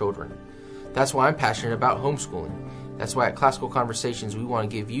from our children. That's why I'm passionate about homeschooling. That's why at Classical Conversations we want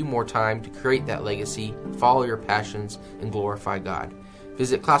to give you more time to create that legacy, follow your passions, and glorify God.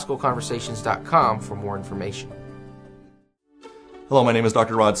 Visit classicalconversations.com for more information. Hello, my name is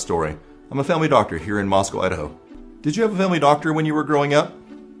Dr. Rod Story. I'm a family doctor here in Moscow, Idaho. Did you have a family doctor when you were growing up?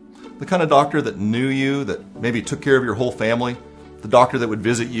 The kind of doctor that knew you, that maybe took care of your whole family? The doctor that would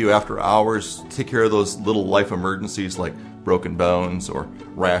visit you after hours, take care of those little life emergencies like broken bones or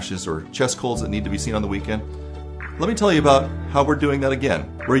rashes or chest colds that need to be seen on the weekend? Let me tell you about how we're doing that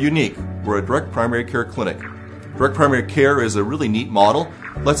again. We're unique. We're a direct primary care clinic. Direct primary care is a really neat model.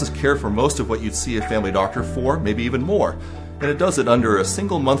 It lets us care for most of what you'd see a family doctor for, maybe even more. And it does it under a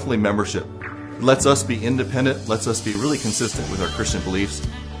single monthly membership. It lets us be independent, lets us be really consistent with our Christian beliefs.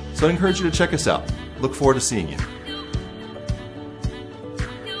 So I encourage you to check us out. Look forward to seeing you.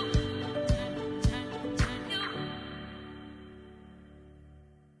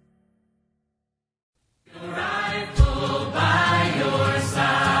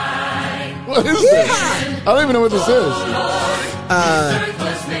 is this? I don't even know what this is.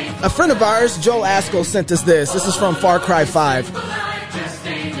 A friend of ours, Joel Askell, sent us this. This is from Far Cry 5.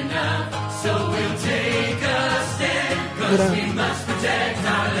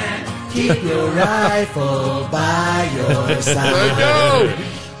 Keep your rifle by your side. There you go.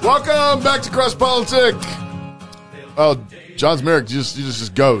 Welcome back to Cross Politic. Oh, John Zmirak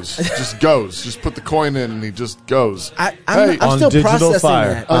just goes. Just goes. Just put the coin in and he just goes. I'm still processing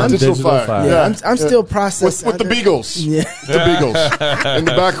that. On digital fire. Yeah, I'm still processing. With the beagles. Yeah. The beagles in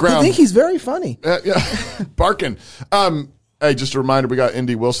the background. I think he's very funny. Yeah. Barking. Hey, just a reminder, we got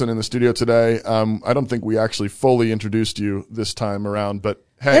Indy Wilson in the studio today. I don't think we actually fully introduced you this time around, but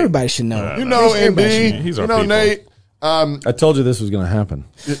hey. Everybody should know. You know Indy. He's you our know people. Nate. I told you this was going to happen.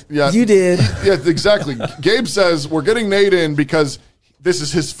 Yeah, you did. Yeah, exactly. Gabe says we're getting Nate in because this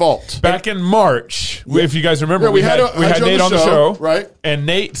is his fault. Back in March, if you guys remember, we had Nate on the show, right? And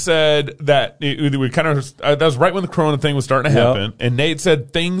Nate said that we kind of that was right when the Corona thing was starting to happen. And Nate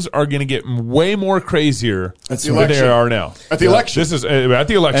said things are going to get way more crazier than they are now. At the election, this is at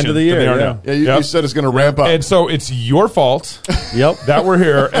the election End of the year, than they are yeah. now. Yeah, you said it's going to ramp up, and so it's your fault. That we're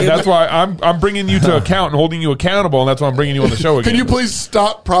here, and that's why I'm bringing you to account and holding you accountable, and that's why I'm bringing you on the show again. Can you please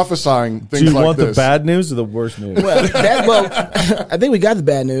stop prophesying things like this? Do you want the bad news or the worst news? Well, I think we got the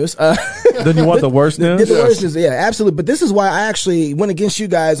bad news. Then you want the worst news? The worst news, yeah, absolutely. But this is why I actually went against you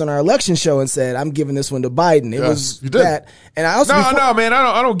guys on our election show and said I'm giving this one to Biden. It was that, and I also no, man,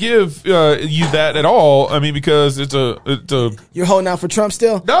 I don't give you that at all. I mean, because it's a you're holding out for Trump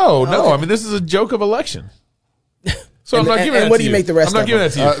still. No. I mean, this is a joke of election. So I'm not giving that to you. And what do you make the rest? I'm not giving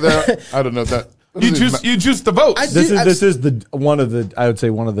that to you. I don't know that. You choose the vote. This is one of the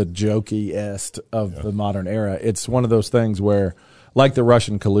jokiest of the modern era. It's one of those things where, like the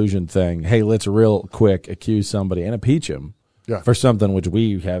Russian collusion thing, hey, let's real quick accuse somebody and impeach him for something which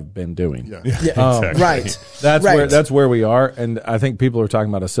we have been doing. Yeah. Exactly. Right. That's where we are, and I think people are talking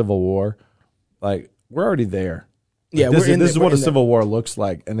about a civil war. Like, we're already there. Yeah, this is what a civil war looks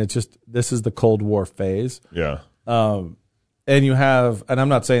like, and it's just this is the Cold War phase. Yeah. And you have, and I'm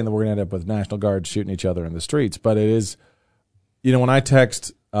not saying that we're going to end up with National Guards shooting each other in the streets, but it is, when I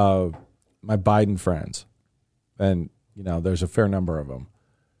text my Biden friends, and there's a fair number of them,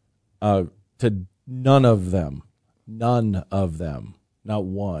 to none of them, not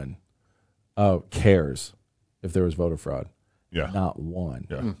one, cares if there was voter fraud. Yeah. Not one.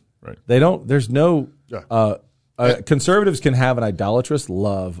 Yeah. Right. They don't. There's no. Conservatives can have an idolatrous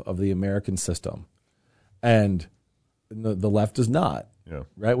love of the American system, and the left does not. Yeah.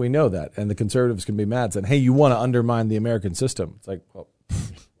 Right. We know that, and the conservatives can be mad saying, "Hey, you want to undermine the American system?" It's like, well,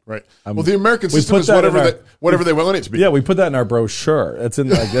 right. Well, the American system is whatever they want it to be. Yeah, we put that in our brochure. It's in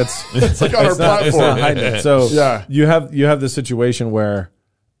like it's like on our platform. So you have this situation where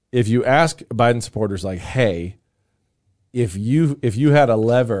if you ask Biden supporters like, "Hey, if you had a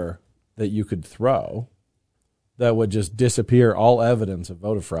lever that you could throw that would just disappear all evidence of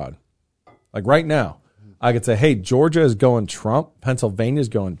voter fraud, like right now, I could say, hey, Georgia is going Trump, Pennsylvania's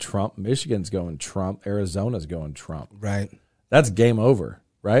going Trump, Michigan's going Trump, Arizona's going Trump. Right. That's game over,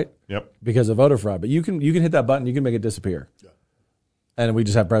 right? Yep. Because of voter fraud. But you can hit that button, you can make it disappear. Yeah. And we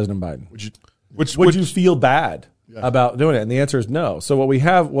just have President Biden. Would you feel bad about doing it? And the answer is no. So what we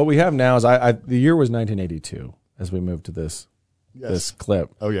have now is the year was 1982 as we move to this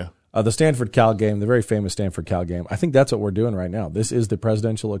clip. Oh yeah. The Stanford Cal game, the very famous Stanford Cal game. I think that's what we're doing right now. This is the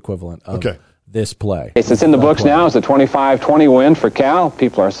presidential equivalent of this play. It's in the books now. It's a 25-20 win for Cal.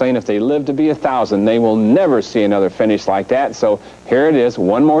 People are saying if they live to be 1,000, they will never see another finish like that. So here it is,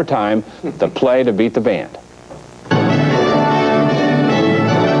 one more time, the play to beat the band.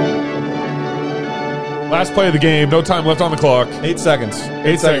 Last play of the game. No time left on the clock. 8 seconds.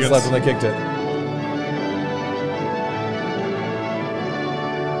 8 seconds left when they kicked it.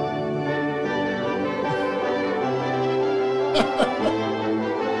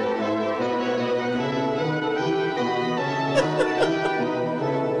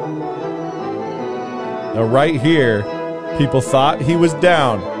 Now, right here, people thought he was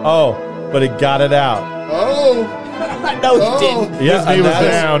down. Oh, but he got it out. Oh. No, he didn't. Yeah, His knee was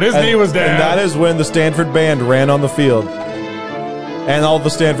down. His knee was down. And that is when the Stanford band ran on the field. And all the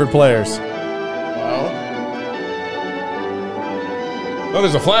Stanford players. Oh,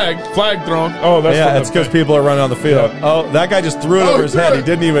 there's a flag thrown. Oh, that's it's because people are running on the field. Yeah. Oh, that guy just threw it over his head. He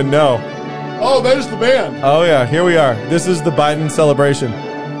didn't even know. Oh, there's the band. Oh, yeah, here we are. This is the Biden celebration.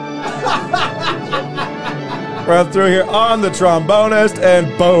 Run through here on the trombonist, and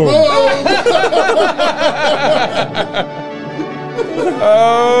boom.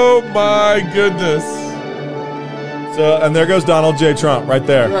 Oh, my goodness. So, and there goes Donald J. Trump right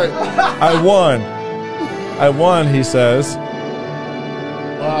there. Right. I won, he says.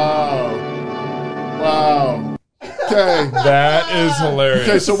 Wow. Okay. That is hilarious.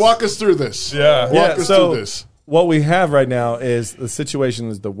 Okay, so walk us through this. Yeah. Walk us through this. What we have right now is the situation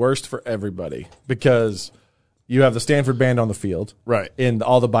is the worst for everybody because you have the Stanford band on the field. Right. And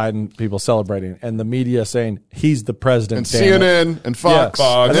all the Biden people celebrating and the media saying he's the president. And CNN and Fox.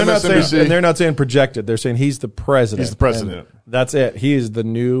 And they're, not MSNBC. saying, and they're not saying projected. They're saying he's the president. He's the president. And that's it. He is the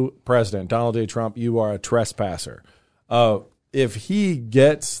new president. Donald J. Trump, you are a trespasser. If he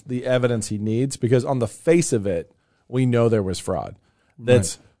gets the evidence he needs, because on the face of it, we know there was fraud.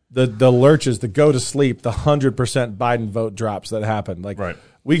 That's the lurches, the go to sleep, the 100% Biden vote drops that happened. Like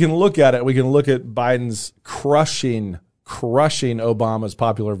we can look at it. We can look at Biden's crushing Obama's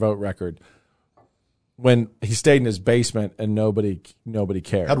popular vote record when he stayed in his basement and nobody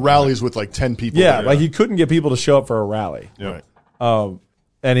cared. Had rallies with like 10 people. Yeah, like he couldn't get people to show up for a rally. Yeah.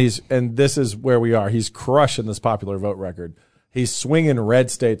 And this is where we are. He's crushing this popular vote record. He's swinging red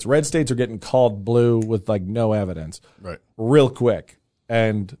states. Red states are getting called blue with like no evidence. Right. Real quick.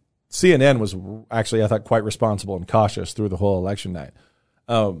 And CNN was actually, I thought, quite responsible and cautious through the whole election night.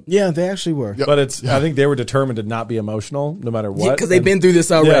 Yeah, they actually were. But I think they were determined to not be emotional no matter what. Because they've been through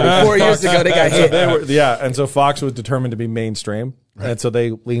this already. 4 years ago, they got hit. And so Fox was determined to be mainstream. Right. And so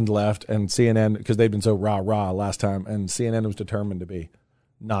they leaned left. And CNN, because they've been so rah-rah last time, and CNN was determined to be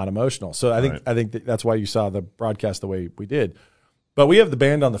not emotional. So I think that's why you saw the broadcast the way we did. But we have the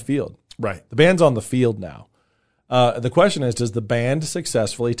band on the field. Right. The band's on the field now. The question is, does the band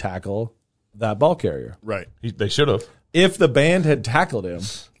successfully tackle that ball carrier? Right. They should have. If the band had tackled him,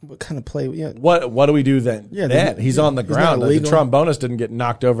 what kind of play? Yeah. What do we do then? Yeah, he's on the ground. The illegal. trombonist didn't get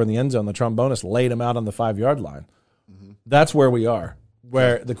knocked over in the end zone. The trombonist laid him out on the 5-yard line. That's where we are.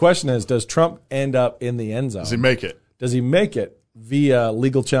 Where the question is, does Trump end up in the end zone? Does he make it? Does he make it via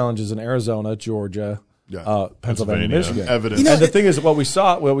legal challenges in Arizona, Georgia, Pennsylvania, Michigan? Evidence. And the thing is, what we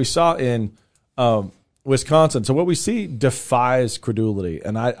saw in Wisconsin. So what we see defies credulity,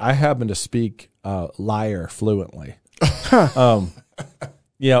 and I happen to speak liar fluently.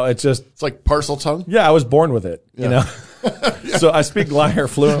 It's like parcel tongue. Yeah, I was born with it. You know. So I speak liar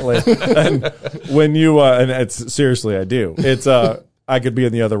fluently, and when you and it's seriously, I do. It's I could be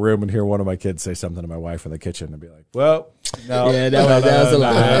in the other room and hear one of my kids say something to my wife in the kitchen and be like, "Well, no, that was a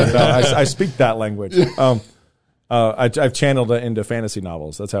lie." I speak that language. I've channeled it into fantasy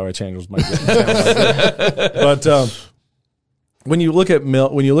novels. That's how I channeled my kids. But when you look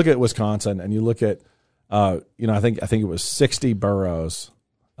at Wisconsin and you look at I think it was 60 boroughs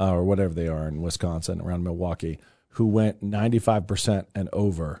or whatever they are in Wisconsin around Milwaukee who went 95% and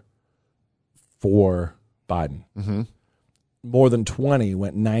over for Biden. Mm-hmm. More than 20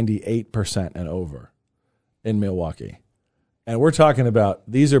 went 98% and over in Milwaukee. And we're talking about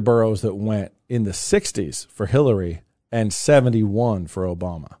these are boroughs that went in the 60s for Hillary and 71 for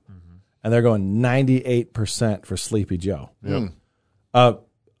Obama. Mm-hmm. And they're going 98% for Sleepy Joe. Yep.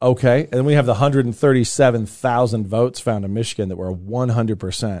 Okay. And then we have the 137,000 votes found in Michigan that were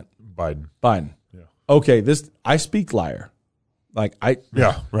 100% Biden. Yeah. Okay. I speak liar. Like I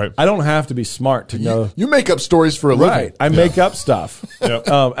don't have to be smart to know. You make up stories for a living. Right. I make up stuff.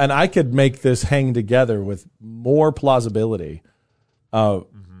 And I could make this hang together with more plausibility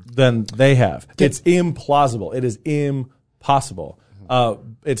than they have. It's implausible. It is impossible.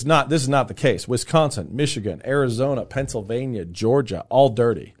 This is not the case. Wisconsin, Michigan, Arizona, Pennsylvania, Georgia, all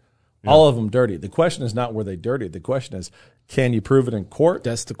dirty. Yeah. All of them dirty. The question is not were they dirty. The question is, can you prove it in court?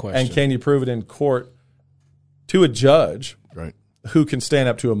 That's the question. And can you prove it in court to a judge right. who can stand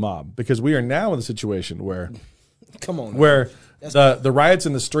up to a mob? Because we are now in the situation where the riots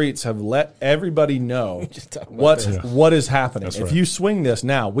in the streets have let everybody know what is happening. That's if right. you swing this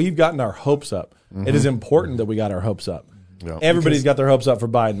now, we've gotten our hopes up. Mm-hmm. It is important that we got our hopes up. Yeah. Everybody's got their hopes up for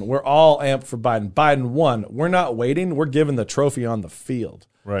Biden. We're all amped for Biden. Biden won. We're not waiting. We're giving the trophy on the field.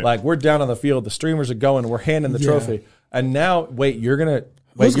 Right. Like we're down on the field. The streamers are going. We're handing the trophy. And now, you're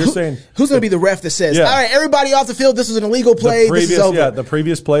saying who's going to be the ref that says, "All right, everybody off the field. This was an illegal play. This is over." Yeah, the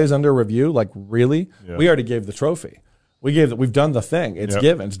previous play is under review. Like really, we already gave the trophy. We've done the thing. It's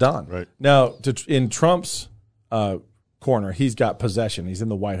given. It's done. Right. Now, in Trump's corner, he's got possession. He's in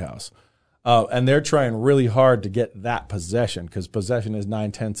the White House. And they're trying really hard to get that possession because possession is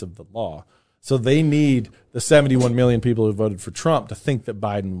 9/10 of the law. So they need the 71 million people who voted for Trump to think that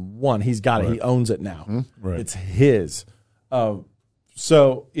Biden won. He's got it. He owns it now. Mm-hmm. Right. It's his.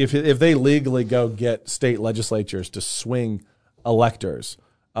 So if they legally go get state legislatures to swing electors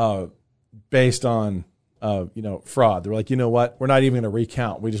based on fraud, they're like, you know what? We're not even going to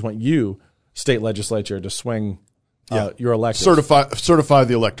recount. We just want you, state legislature, to swing your electors. Certify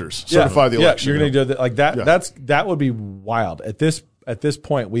the electors. Certify the election. You're going to do that like that. Yeah. That would be wild. At this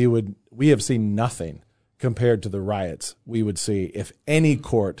point, we have seen nothing compared to the riots we would see if any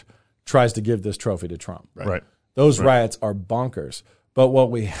court tries to give this trophy to Trump. Right. Those riots are bonkers. But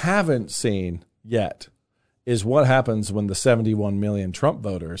what we haven't seen yet is what happens when the 71 million Trump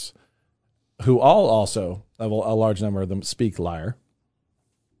voters, who all also, a large number of them, speak liar,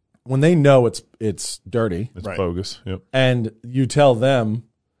 when they know it's dirty. It's bogus. Yep. And you tell them,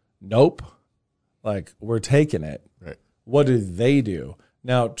 nope, like, we're taking it. Right. What do they do?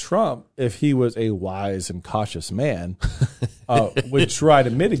 Now, Trump, if he was a wise and cautious man, would try to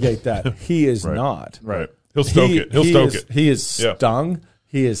mitigate that. He is not. Right. He'll stoke it. He'll stoke it. He is stung.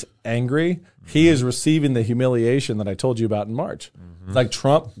 He is angry. He is receiving the humiliation that I told you about in March. Like,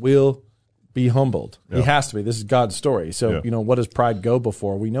 Trump will be humbled. He has to be. This is God's story. So, what does pride go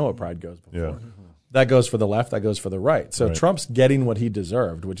before? We know what pride goes before. Yeah. That goes for the left. That goes for the right. So Trump's getting what he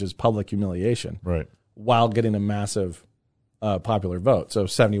deserved, which is public humiliation, while getting a massive popular vote. So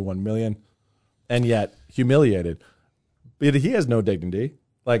 71 million, and yet humiliated. But he has no dignity.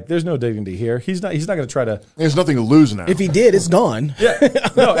 Like, there's no dignity here. He's not going to try to. There's nothing to lose now. If he did, it's gone.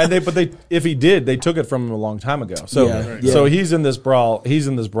 No, and if he did, they took it from him a long time ago. So so he's in this brawl. He's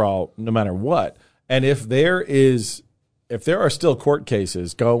in this brawl no matter what. And if there are still court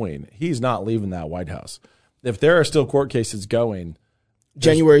cases going, he's not leaving that White House. If there are still court cases going,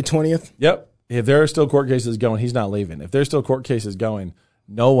 January 20th. Yep. If there are still court cases going, he's not leaving. If there's still court cases going,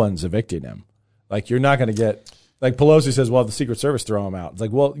 no one's evicting him. Like, you're not going to get, like, Pelosi says, well, the Secret Service throw him out. It's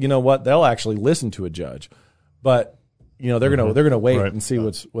like, well, you know what? They'll actually listen to a judge, but they're gonna wait and see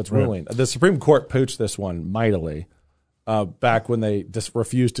what's ruling. The Supreme Court pooched this one mightily back when they just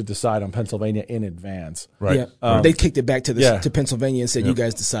refused to decide on Pennsylvania in advance. Right. Yeah. They kicked it back to Pennsylvania and said, you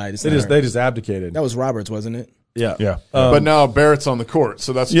guys decide. They just abdicated. That was Roberts, wasn't it? Yeah. Yeah. But now Barrett's on the court,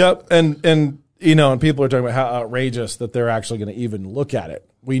 so that's and people are talking about how outrageous that they're actually going to even look at it.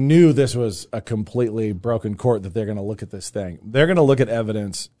 We knew this was a completely broken court, that they're going to look at this thing. They're going to look at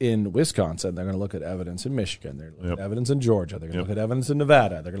evidence in Wisconsin. They're going to look at evidence in Michigan. They're going to look at evidence in Georgia. They're going to look at evidence in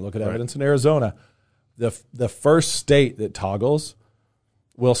Nevada. They're going to look at evidence in Arizona. The first state that toggles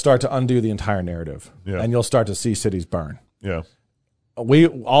will start to undo the entire narrative, and you'll start to see cities burn. Yeah.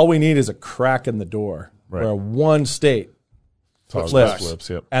 All we need is a crack in the door where one state flips,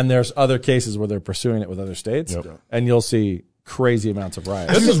 and there's other cases where they're pursuing it with other states, and you'll see crazy amounts of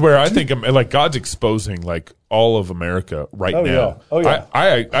riots. This is where I think God's exposing all of America now. Yeah. Oh yeah.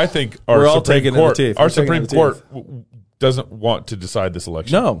 I think our Supreme Court doesn't want to decide this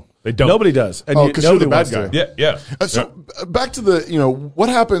election. No, they don't. Nobody does. And because you're the bad guy. Yeah. So back to the what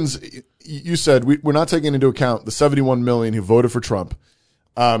happens. You said we're not taking into account the 71 million who voted for Trump,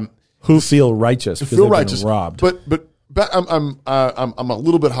 who feel righteous because they've been robbed. But I'm a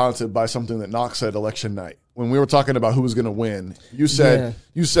little bit haunted by something that Knox said election night when we were talking about who was going to win. You said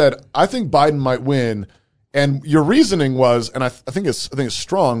I think Biden might win, and your reasoning was, and I think it's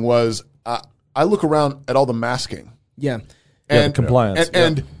strong, was I look around at all the masking, and compliance,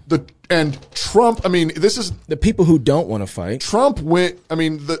 and Trump. I mean, this is the people who don't want to fight. Trump went. I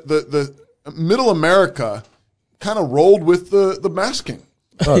mean, the middle America kind of rolled with the masking.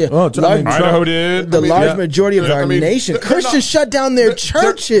 Idaho did. The large majority of our nation. Christians shut down their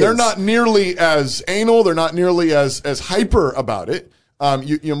churches. They're not nearly as anal. They're not nearly as hyper about it.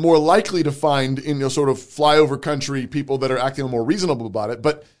 You're more likely to find in sort of flyover country people that are acting more reasonable about it.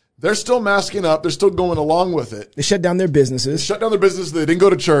 But they're still masking up. They're still going along with it. They shut down their businesses. They didn't go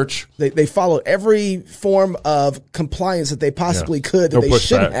to church. They followed every form of compliance that they possibly could that they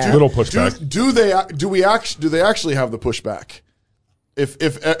shouldn't have. Little pushback. Do they actually have the pushback? If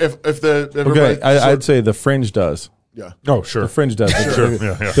I'd say the fringe does. Yeah. Oh, sure. The fringe does. Sure.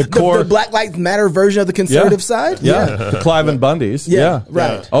 The core, the Black Lives Matter version of the conservative side. Yeah. The Clive and Bundys. Yeah.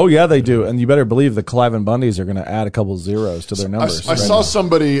 Right. Oh yeah, they do. And you better believe the Clive and Bundys are going to add a couple zeros to their numbers. I saw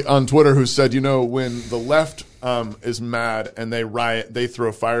somebody on Twitter who said, when the left is mad and they riot, they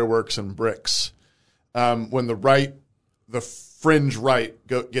throw fireworks and bricks. When the fringe right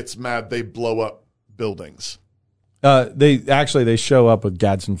gets mad, they blow up buildings. They show up with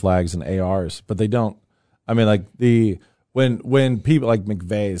Gadsden flags and ARs, but they don't. I mean, like when people like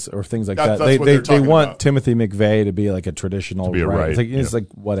McVeigh's or things like that, they want about Timothy McVeigh to be like a traditional right. It's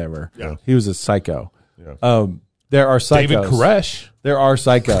like whatever. Yeah. He was a psycho. Yeah. There are psychos. David Koresh. There are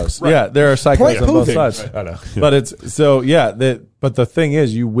psychos. Right. Yeah, there are psychos on both sides. I know. But it's so but the thing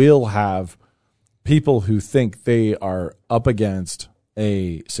is, you will have people who think they are up against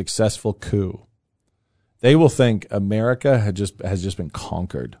a successful coup. They will think America has just been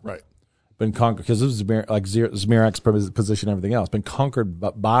conquered. Right. been conquered because this is Zmirak's position and everything else, been conquered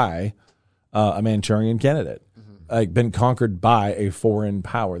by a Manchurian candidate, been conquered by a foreign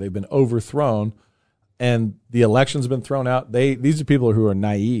power. They've been overthrown, and the election's been thrown out. These are people who are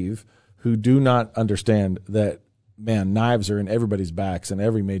naive, who do not understand that, man, knives are in everybody's backs in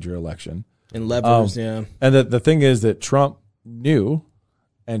every major election. And levers, yeah. And the thing is that Trump knew,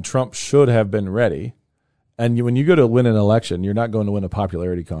 and Trump should have been ready. And when you go to win an election, you're not going to win a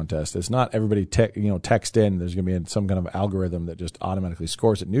popularity contest. It's not everybody text in. There's going to be some kind of algorithm that just automatically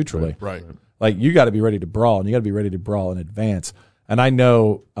scores it neutrally. Right. Like, you got to be ready to brawl, and you got to be ready to brawl in advance. And I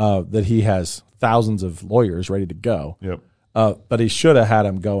know that he has thousands of lawyers ready to go. Yep. But he should have had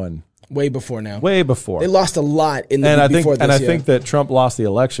them going way before now. Way before. They lost a lot in the and I think, before this. And I think that Trump lost the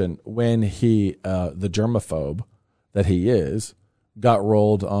election when he, the germaphobe that he is, got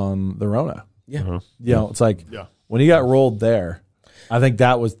rolled on the Rona. Yeah. You know, it's like when he got rolled there, I think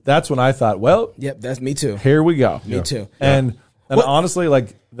that's when I thought, well, yep, that's me too. Here we go. Me too. And honestly,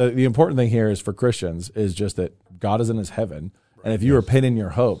 like the important thing here is for Christians is just that God is in his heaven. And if you were pinning your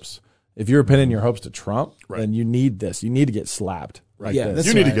hopes, to Trump, then you need this. You need to get slapped. Like this.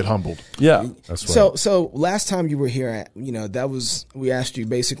 You need to get humbled. Yeah. That's right. So last time you were here, that was, we asked you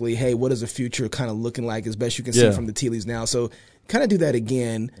basically, hey, what is the future kind of looking like as best you can see from the tea leaves now? So kind of do that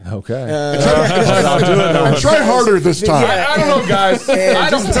again. Okay. I'll do it. And try harder this time. Yeah. I don't know, guys. I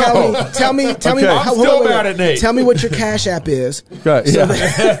don't know. Tell me. I'm still mad at Nate. Tell me what your Cash App is. Okay. So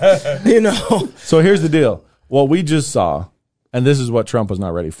that, So here's the deal. What we just saw, and this is what Trump was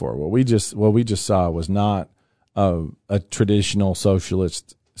not ready for. What we just saw was not a traditional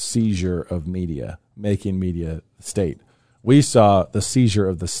socialist seizure of media, making media state. We saw the seizure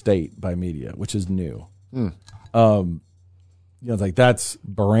of the state by media, which is new. Like that's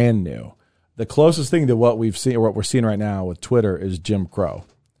brand new. The closest thing to what we've seen, or what we're seeing right now with Twitter, is Jim Crow,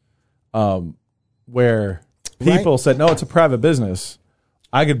 where people said, "No, it's a private business.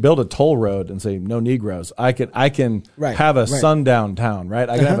 I could build a toll road and say no Negroes. I can have a sundown town, right?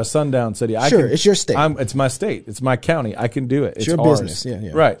 I can have a sundown city. It's your state. It's my state. It's my county. I can do it. It's your ours. business.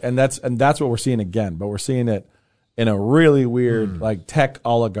 Yeah. Right. And that's what we're seeing again. But we're seeing it in a really weird like tech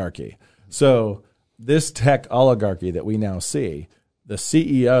oligarchy. So this tech oligarchy that we now see, the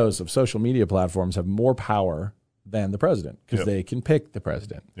CEOs of social media platforms have more power than the president because they can pick the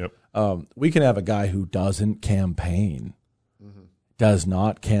president. Yep. We can have a guy who doesn't campaign. Does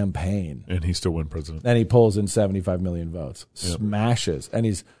not campaign, and he still win president. And he pulls in 75 million votes, smashes, and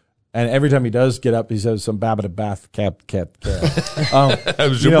every time he does get up, he says some Babbitt Bath cap. You know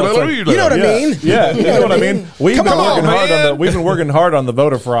what I mean? Yeah, you know what I mean. We've been working hard on the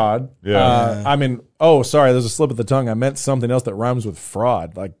voter fraud. Yeah, sorry, there's a slip of the tongue. I meant something else that rhymes with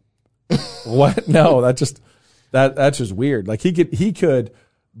fraud. Like what? No, that's just weird. Like he could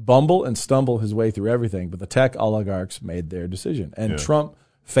bumble and stumble his way through everything, but the tech oligarchs made their decision. And Trump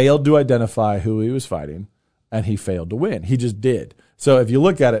failed to identify who he was fighting, and he failed to win. He just did. So if you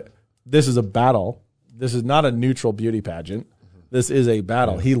look at it, this is a battle. This is not a neutral beauty pageant. This is a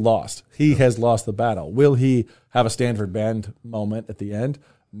battle. He lost. He has lost the battle. Will he have a Stanford Band moment at the end?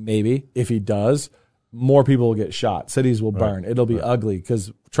 Maybe. If he does, more people will get shot. Cities will burn. It'll be ugly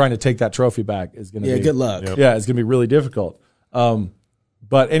because trying to take that trophy back is going to be... good luck. Yep. Yeah, it's going to be really difficult.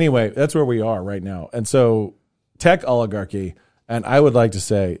 But anyway, that's where we are right now. And so tech oligarchy, and I would like to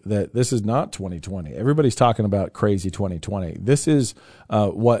say that this is not 2020. Everybody's talking about crazy 2020. This is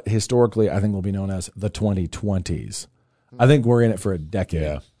what historically I think will be known as the 2020s. I think we're in it for a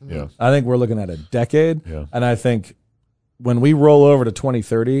decade. Yeah. I think we're looking at a decade. Yeah. And I think when we roll over to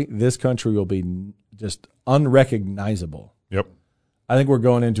 2030, this country will be just unrecognizable. Yep. I think we're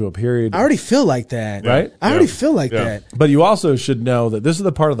going into a period. I already feel like that. Right? I already feel like that. But you also should know that this is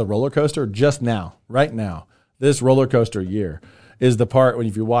the part of the roller coaster just now, right now. This roller coaster year is the part when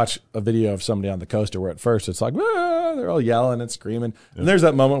if you watch a video of somebody on the coaster where at first it's like, they're all yelling and screaming. And there's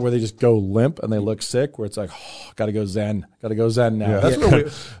that moment where they just go limp and they look sick where it's like, got to go zen now. Yeah. That's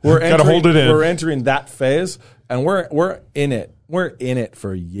where we're entering, gotta hold it in. We're entering that phase and we're in it. We're in it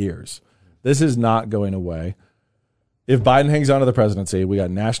for years. This is not going away. If Biden hangs on to the presidency, we got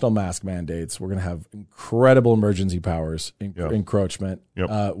national mask mandates. We're going to have incredible emergency powers, encroachment.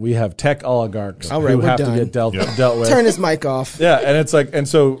 Yep. We have tech oligarchs All right, who we're have done. to get dealt with. Turn his mic off. Yeah, and it's like, and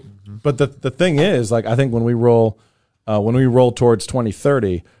so, but the thing is, like, I think when we roll towards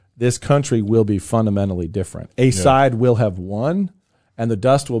 2030, this country will be fundamentally different. A side will have won, and the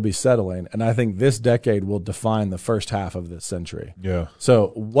dust will be settling. And I think this decade will define the first half of this century. Yeah.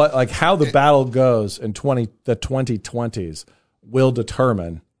 So how the battle goes in the 2020s will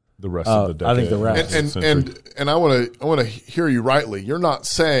determine the rest of the decade. I think the rest. And I want to hear you rightly. You're not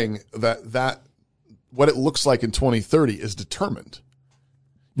saying that what it looks like in 2030 is determined.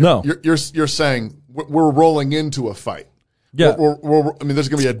 No, you're saying we're rolling into a fight. Yeah, I mean, there's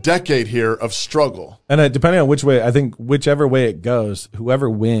going to be a decade here of struggle. And depending on which way, I think whichever way it goes, whoever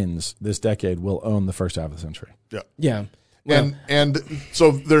wins this decade will own the first half of the century. Yeah, Yeah. and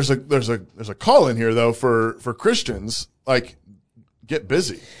so there's a call in here though for Christians, like, get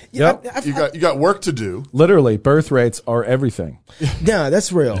busy. Yeah, Yep. You got work to do. Literally, birth rates are everything. Yeah,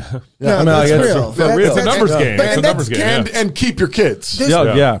 that's real. Yeah, No, I mean, that's like, real. It's a numbers game. But It's a numbers game. And keep your kids.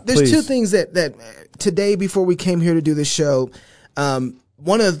 There's please. two things that today before we came here to do this show,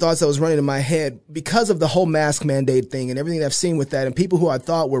 one of the thoughts that was running in my head because of the whole mask mandate thing and everything that I've seen with that and people who I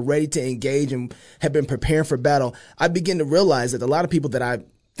thought were ready to engage and have been preparing for battle, I begin to realize that a lot of people that I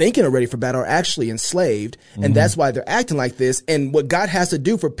thinking are ready for battle are actually enslaved, and that's why they're acting like this. And what God has to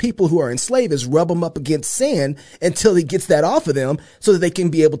do for people who are enslaved is rub them up against sin until he gets that off of them so that they can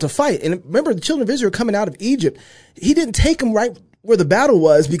be able to fight. And remember, the children of Israel coming out of Egypt, he didn't take them right where the battle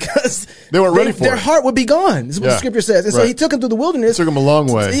was because they weren't ready for their it. heart would be gone. This is what the scripture says. And so he took them through the wilderness. Took them a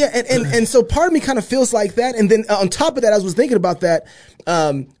long way. Yeah, and so part of me kind of feels like that. And then on top of that, I was thinking about that.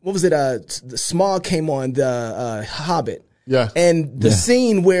 What was it? The Smog came on, the Hobbit. Yeah. And the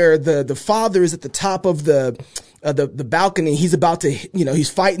scene where the father is at the top of the balcony, he's about to,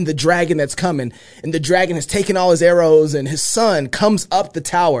 he's fighting the dragon that's coming, and the dragon has taken all his arrows, and his son comes up the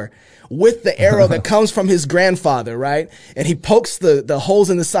tower with the arrow that comes from his grandfather, right? And he pokes the holes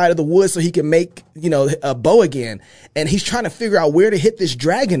in the side of the wood so he can make, a bow again. And he's trying to figure out where to hit this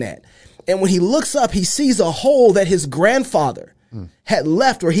dragon at. And when he looks up, he sees a hole that his grandfather had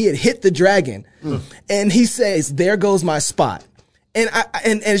left where he had hit the dragon. And he says, there goes my spot. And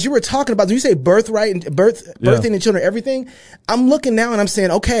and as you were talking about, when you say birthright and birthing and children, everything, I'm looking now and I'm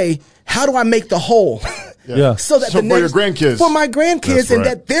saying, okay, how do I make the hole? So that for your grandkids. For my grandkids, That's and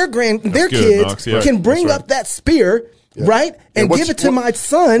right. that their good, kids Knox. Yeah, can bring that's right. up that spear, right? And give it to my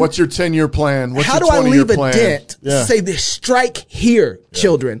son. What's your 10-year plan? What's How your do I 20-year leave a plan? dent to say this? Strike here,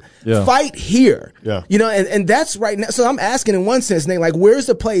 children. Yeah. Fight here. Yeah. And that's right now. So I'm asking in one sense, Nate, like, where's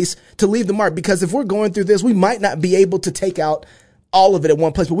the place to leave the mark? Because if we're going through this, we might not be able to take out all of it at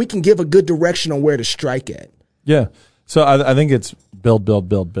one place, but we can give a good direction on where to strike at. Yeah. So I think it's build.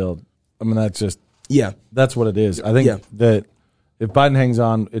 I mean, that's what it is. I think that if Biden hangs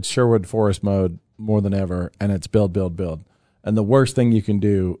on, it's Sherwood Forest mode more than ever, and it's build. And the worst thing you can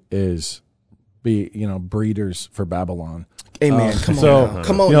do is be, breeders for Babylon. Amen. Come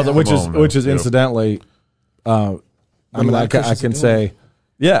on. Now. Which is incidentally, I can say,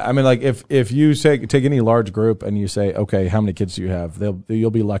 yeah. I mean, like if you take any large group and you say, okay, how many kids do you have? You'll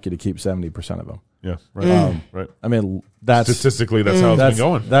be lucky to keep 70% of them. Yeah, right. Right. I mean, that's statistically that's how it's been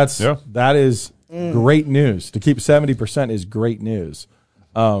going. That is great news. To keep 70% is great news.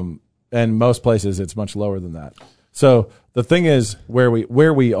 And most places it's much lower than that. So the thing is, where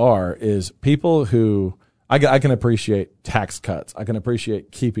we are is people who I can appreciate tax cuts. I can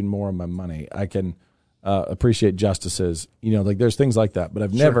appreciate keeping more of my money. I can appreciate justices. Like there's things like that. But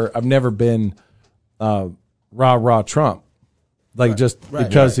I've never been rah Trump. Like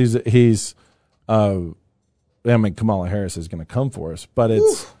because he's I mean, Kamala Harris is going to come for us, but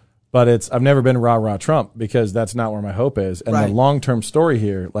I've never been rah Trump because that's not where my hope is. And the long-term story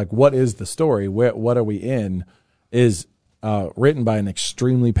here, like what is the story? What are we in? Is written by an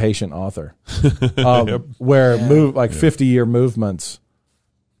extremely patient author, where 50-year movements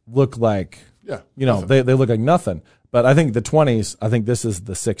look like, they look like nothing. But I think the 20s, I think this is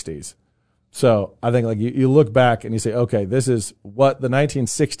the 60s. So I think like you look back and you say, okay, this is what the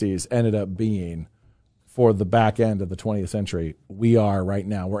 1960s ended up being for the back end of the 20th century. We are right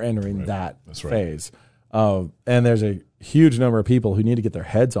now. We're entering that phase. And there's a huge number of people who need to get their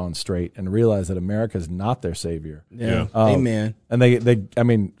heads on straight and realize that America is not their savior. Yeah. Amen. And I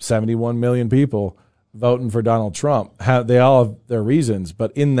mean, 71 million people voting for Donald Trump. They all have their reasons,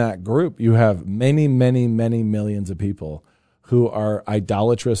 but in that group, you have many, many, many millions of people who are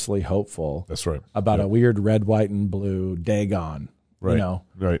idolatrously hopeful. That's right. About a weird red, white, and blue Dagon. Right.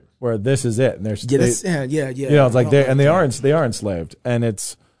 Right. Where this is it, and there's it's like they are enslaved, and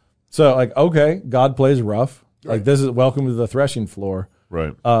it's so like okay, God plays rough. Right. Like this is welcome to the threshing floor.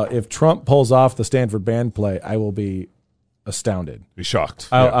 Right. If Trump pulls off the Stanford band play, I will be astounded. Be shocked.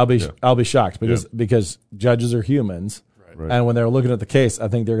 I'll be shocked because judges are humans. Right. And when they're looking at the case, I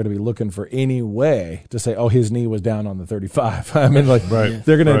think they're going to be looking for any way to say, "Oh, his knee was down on the 35." I mean, like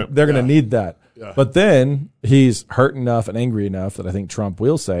they're gonna need that. Yeah. But then he's hurt enough and angry enough that I think Trump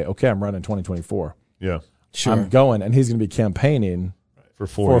will say, "Okay, I'm running 2024. Yeah, sure, I'm going," and he's going to be campaigning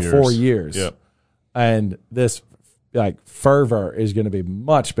for 4 years. Yep. And this like fervor is going to be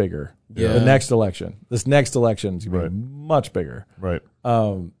much bigger. Yeah. The next election. This next election is going to be much bigger. Right.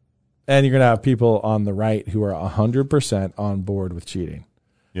 And you're going to have people on the right who are 100% on board with cheating.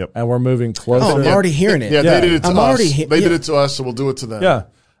 Yep. And we're moving closer. Oh, I'm already hearing it. Yeah, they did it to us. They yeah. did it to us, so we'll do it to them. Yeah.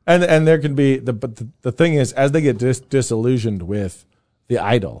 And there can be but the thing is, as they get disillusioned with the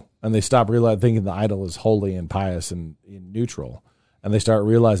idol and they stop thinking the idol is holy and pious and neutral, and they start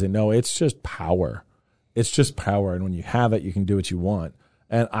realizing, no, it's just power. It's just power, and when you have it, you can do what you want.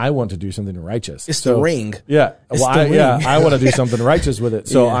 And I want to do something righteous. It's the ring. Yeah. It's the ring. Yeah, I want to do something righteous with it.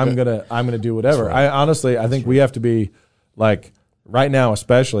 So I'm gonna do whatever. Right. I think we have to be like right now,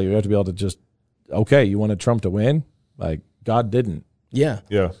 especially we have to be able to just okay. You wanted Trump to win, like God didn't. Yeah.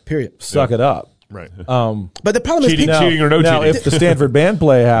 Period. Suck it up. Right. But the problem is cheating or no now, cheating. if the Stanford band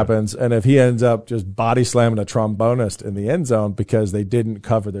play happens, and if he ends up just body slamming a trombonist in the end zone because they didn't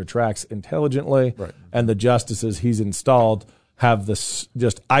cover their tracks intelligently, and the justices he's installed have this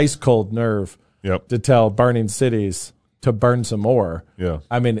just ice cold nerve to tell burning cities to burn some more. Yeah.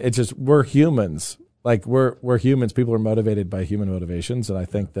 I mean, it's just we're humans. Like we're humans. People are motivated by human motivations, and I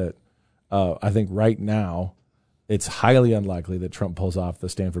think that right now it's highly unlikely that Trump pulls off the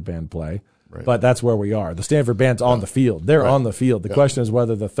Stanford band play. Right. But that's where we are. The Stanford band's on the field. They're on the field. The question is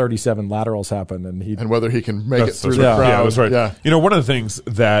whether the 37 laterals happen and whether he can make it through the crowd. Yeah, that's right. Yeah. You know, one of the things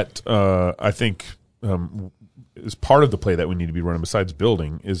that I think is part of the play that we need to be running besides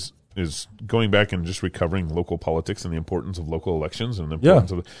building is going back and just recovering local politics and the importance of local elections and the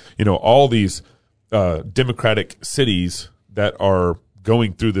importance of all these democratic cities that are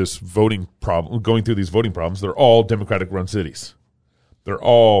going through these voting problems. They're all Democratic run cities. They're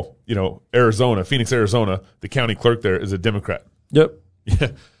all, Arizona, Phoenix, Arizona, the county clerk there is a Democrat. Yep.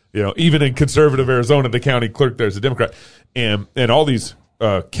 Yeah. Even in conservative Arizona, the county clerk there is a Democrat. And all these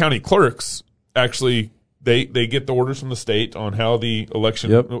county clerks actually they get the orders from the state on how the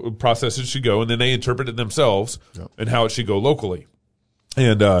election processes should go, and then they interpret it themselves and how it should go locally.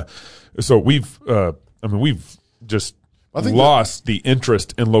 And so we've just lost the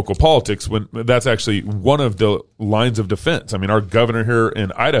interest in local politics when that's actually one of the lines of defense. I mean, our governor here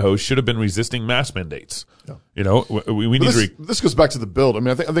in Idaho should have been resisting mask mandates. Yeah. We need this goes back to the build. I mean,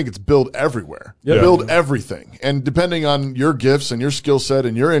 I think it's build everywhere. Build everything. And depending on your gifts and your skill set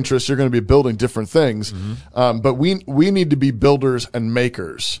and your interests, you're going to be building different things. But we need to be builders and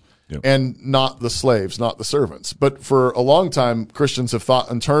makers. And not the slaves, not the servants. But for a long time, Christians have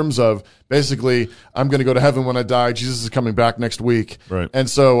thought in terms of basically, I'm going to go to heaven when I die. Jesus is coming back next week. Right. And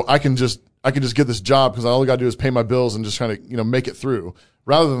so I can just get this job because all I got to do is pay my bills and just kind of, make it through,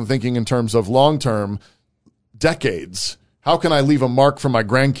 rather than thinking in terms of long-term decades. How can I leave a mark for my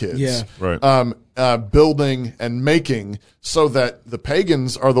grandkids? Yeah. Right. Building and making so that the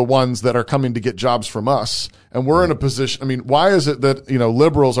pagans are the ones that are coming to get jobs from us. And we're in a position. I mean, why is it that,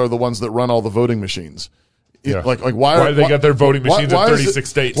 liberals are the ones that run all the voting machines? Yeah. Like why do they got their voting machines in 36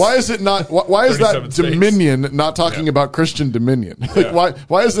 states? Why is it not? Why is that Dominion not talking about Christian Dominion? Like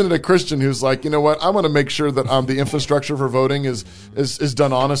why isn't it a Christian who's like, you know what? I want to make sure that the infrastructure for voting is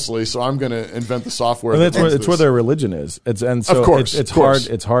done honestly. So I'm going to invent the software. And it's where their religion is. Of course, it's hard.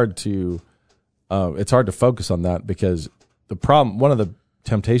 It's hard to focus on that because one of the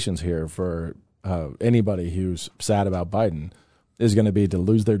temptations here for anybody who's sad about Biden is going to be to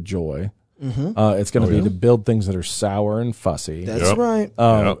lose their joy. It's going to be to build things that are sour and fussy. That's right.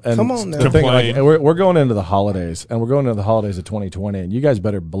 And come on now. And we're going into the holidays, and we're going into the holidays of 2020, and you guys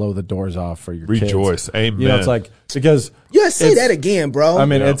better blow the doors off for your rejoice. Kids. Amen. It's like because say that again, bro. I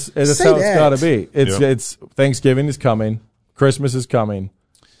mean, it's how it's got to be. It's Thanksgiving is coming, Christmas is coming.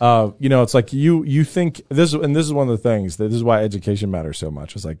 It's like you think this, and this is one of the things this is why education matters so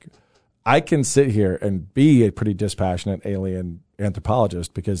much. It's like I can sit here and be a pretty dispassionate alien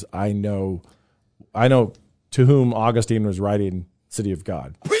anthropologist because I know to whom Augustine was writing City of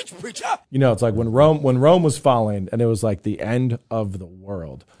God. Preach up. It's like when Rome was falling and it was like the end of the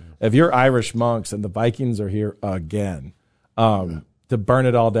world. If you're Irish monks and the Vikings are here again to burn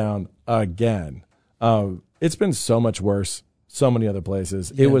it all down again, it's been so much worse. So many other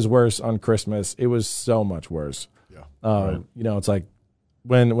places. It was worse on Christmas. It was so much worse. Right. It's like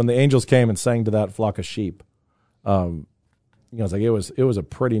when the angels came and sang to that flock of sheep. It's like it was a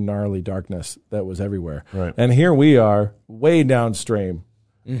pretty gnarly darkness that was everywhere. Right. And here we are, way downstream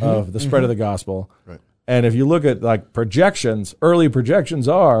of the spread of the gospel. Right. And if you look at like projections, early projections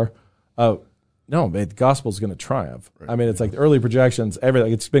are, the gospel is going to triumph. Right. I mean, it's like the early projections.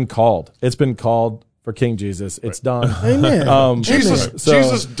 Everything. It's been called. It's been called for King Jesus. It's done. Amen.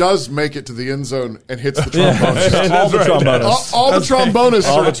 Jesus does make it to the end zone and hits the trombonist. all the trombonists.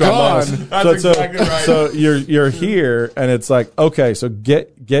 All the trombonists are gone. That's exactly right. So you're here, and it's like, okay, so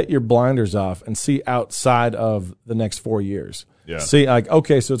get your blinders off and see outside of the next 4 years. Yeah. See, like,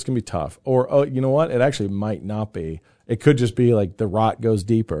 okay, so it's gonna be tough, or oh, you know what? It actually might not be. It could just be like the rot goes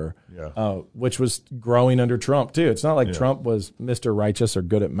deeper, which was growing under Trump too. It's not like Trump was Mr. Righteous or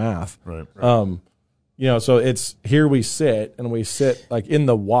good at math, right. So it's here we sit like in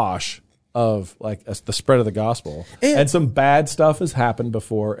the wash of like the spread of the gospel, and some bad stuff has happened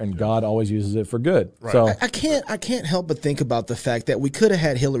before, and God always uses it for good. Right. So I can't help but think about the fact that we could have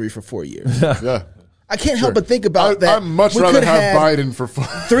had Hillary for 4 years. Yeah. I can't help but think about that. I'd much rather have Biden for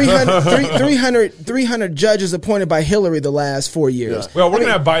 300 judges appointed by Hillary the last 4 years. Yeah. Well, we're going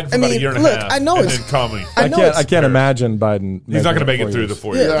to have Biden for about a year and a half. I know it's coming. I can't imagine Biden. He's not going to make it through the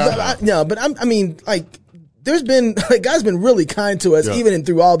 4 years. There's been God's been really kind to us, even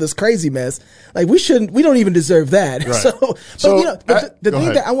through all this crazy mess. Like we don't even deserve that. Right. The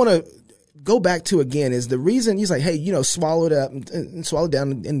thing that I want to go back to again is the reason he's like, hey, swallow it up and swallow it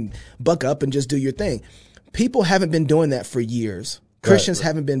down and buck up and just do your thing. People haven't been doing that for years. Christians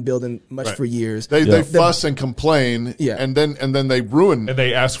haven't been building much for years. They fuss and complain, and then they ruin. And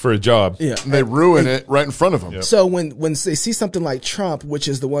they ask for a job. Yeah. And they ruin it right in front of them. Yep. So when they see something like Trump, which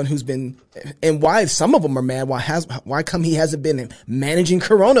is the one who's been, and why some of them are mad, why come he hasn't been managing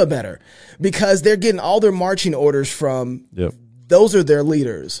Corona better? Because they're getting all their marching orders from. Yep. Those are their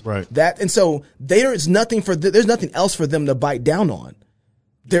leaders, right? So there's nothing else for them to bite down on.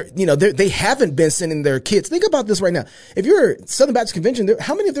 They haven't been sending their kids. Think about this right now. If you're Southern Baptist Convention,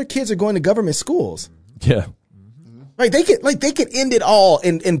 how many of their kids are going to government schools? Yeah, they could end it all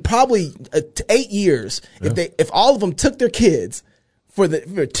in probably 8 years if all of them took their kids for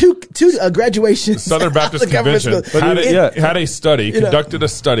two graduations. The Southern Baptist Convention had a study, conducted a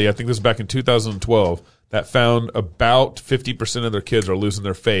study. I think this was back in 2012. That found about 50% of their kids are losing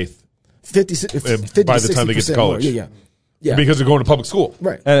their faith 50 by the time they get to college. Yeah. Because they're going to public school.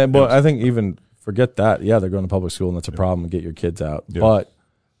 Right. And I think even forget that. Yeah, they're going to public school, and that's a problem. Get your kids out. Yeah.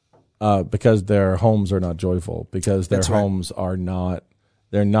 But because their homes are not joyful, because their homes are not,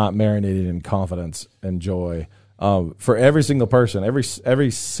 they're not marinated in confidence and joy. For every single person,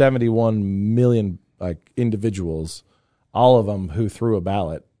 every 71 million individuals, all of them who threw a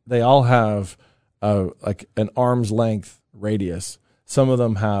ballot, they all have an arm's length radius. Some of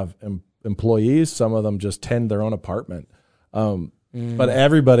them have employees. Some of them just tend their own apartment. But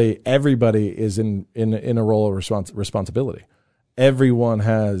everybody is in a role of responsibility. Everyone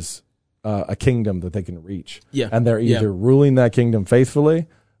has a kingdom that they can reach. Yeah. And they're either ruling that kingdom faithfully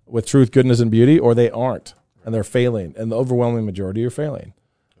with truth, goodness, and beauty, or they aren't, and they're failing. And the overwhelming majority are failing.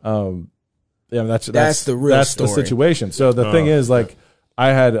 That's the real story. The situation. So the thing is, I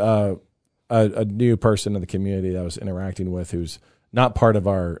had a new person in the community that I was interacting with who's not part of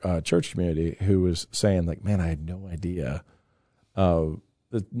our church community, who was saying, man, I had no idea.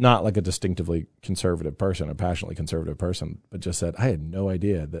 Not like a distinctively conservative person, a passionately conservative person, but just said, I had no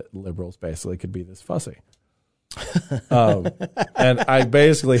idea that liberals basically could be this fussy. And I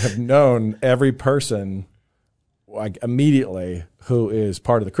basically have known every person immediately who is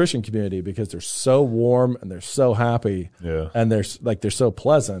part of the Christian community because they're so warm and they're so happy, and they're so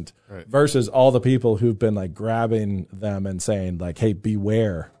pleasant, versus all the people who've been grabbing them and saying hey,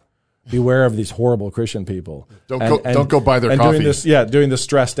 beware of these horrible Christian people. Don't go buy their coffee. Doing this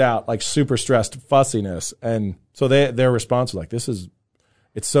stressed out, super stressed fussiness. And so their response was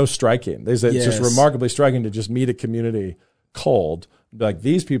it's so striking. It's just remarkably striking to just meet a community cold.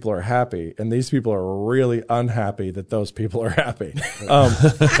 These people are happy, and these people are really unhappy that those people are happy.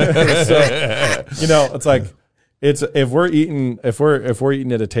 It's if we're eating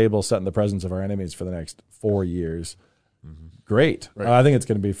at a table set in the presence of our enemies for the next 4 years, great. Right. I think it's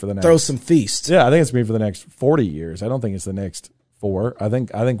going to be for the next. Throw some feasts. Yeah, I think it's going to be for the next 40 years. I don't think it's the next 4. I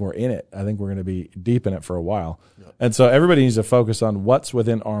think we're in it. I think we're going to be deep in it for a while. Yep. And so everybody needs to focus on what's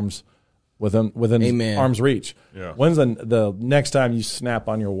within arm's reach. Yeah. When's the next time you snap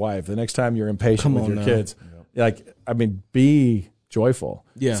on your wife? The next time you're impatient with your kids? Yep. Be joyful.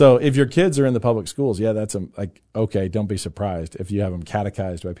 Yeah. So if your kids are in the public schools, that's okay. Don't be surprised if you have them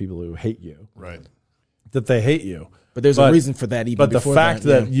catechized by people who hate you. Right. That they hate you. But there's a reason for that. But the fact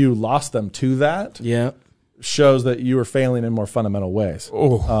that you lost them to that, shows that you were failing in more fundamental ways.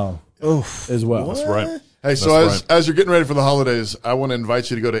 As well. That's right. Hey, as you're getting ready for the holidays, I want to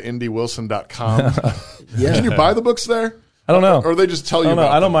invite you to go to indywilson.com. Can you buy the books there? I don't know. Or they just tell you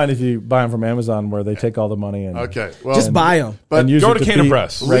about I don't mind if you buy them from Amazon, where they take all the money and well, just buy them. But go to Cannon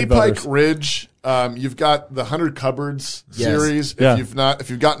Press. Lee Pike Ridge You've got the 100 Cupboards Yes. series. Yeah. If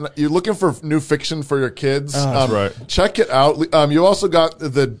you're looking for new fiction for your kids, That's right. check it out. You also got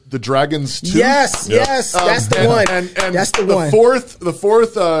the Dragon's Tooth. Yes, that's the one. And That's the one. The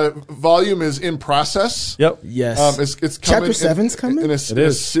fourth volume is in process. Yep. Yes. It's Chapter coming 7's coming? in a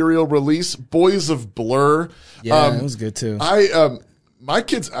serial release. Boys of Blur. Yeah, it was good too. My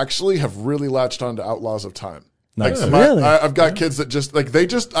kids actually have really latched on to Outlaws of Time. Nice. Really? I've got kids that just they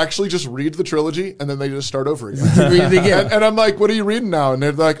just read the trilogy and then they just start over again. Read it again. And I'm like, what are you reading now? And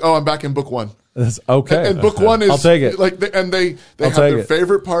they're like, oh, I'm back in book 1. That's okay. And book 1 is I'll take it. like, they I'll have take their it.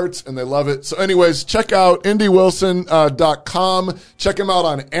 favorite parts and they love it. So, anyways, check out IndyWilson.com. Check him out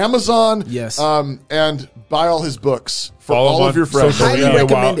on Amazon. Yes. And buy all his books for Follow all him of on your friends. social Highly media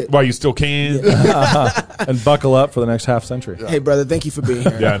recommend it. while you still can. And buckle up for the next half century. Hey, brother, thank you for being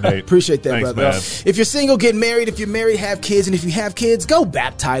here. Yeah, Nate. Appreciate that, Thanks, brother. man. If you're single, get married. If you're married, have kids. And if you have kids, go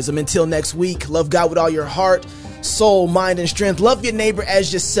baptize them. Until next week, love God with all your heart, soul, mind, and strength. Love your neighbor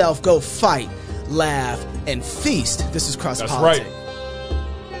as yourself. Go fight, laugh, and feast. This is Cross That's Politics. right.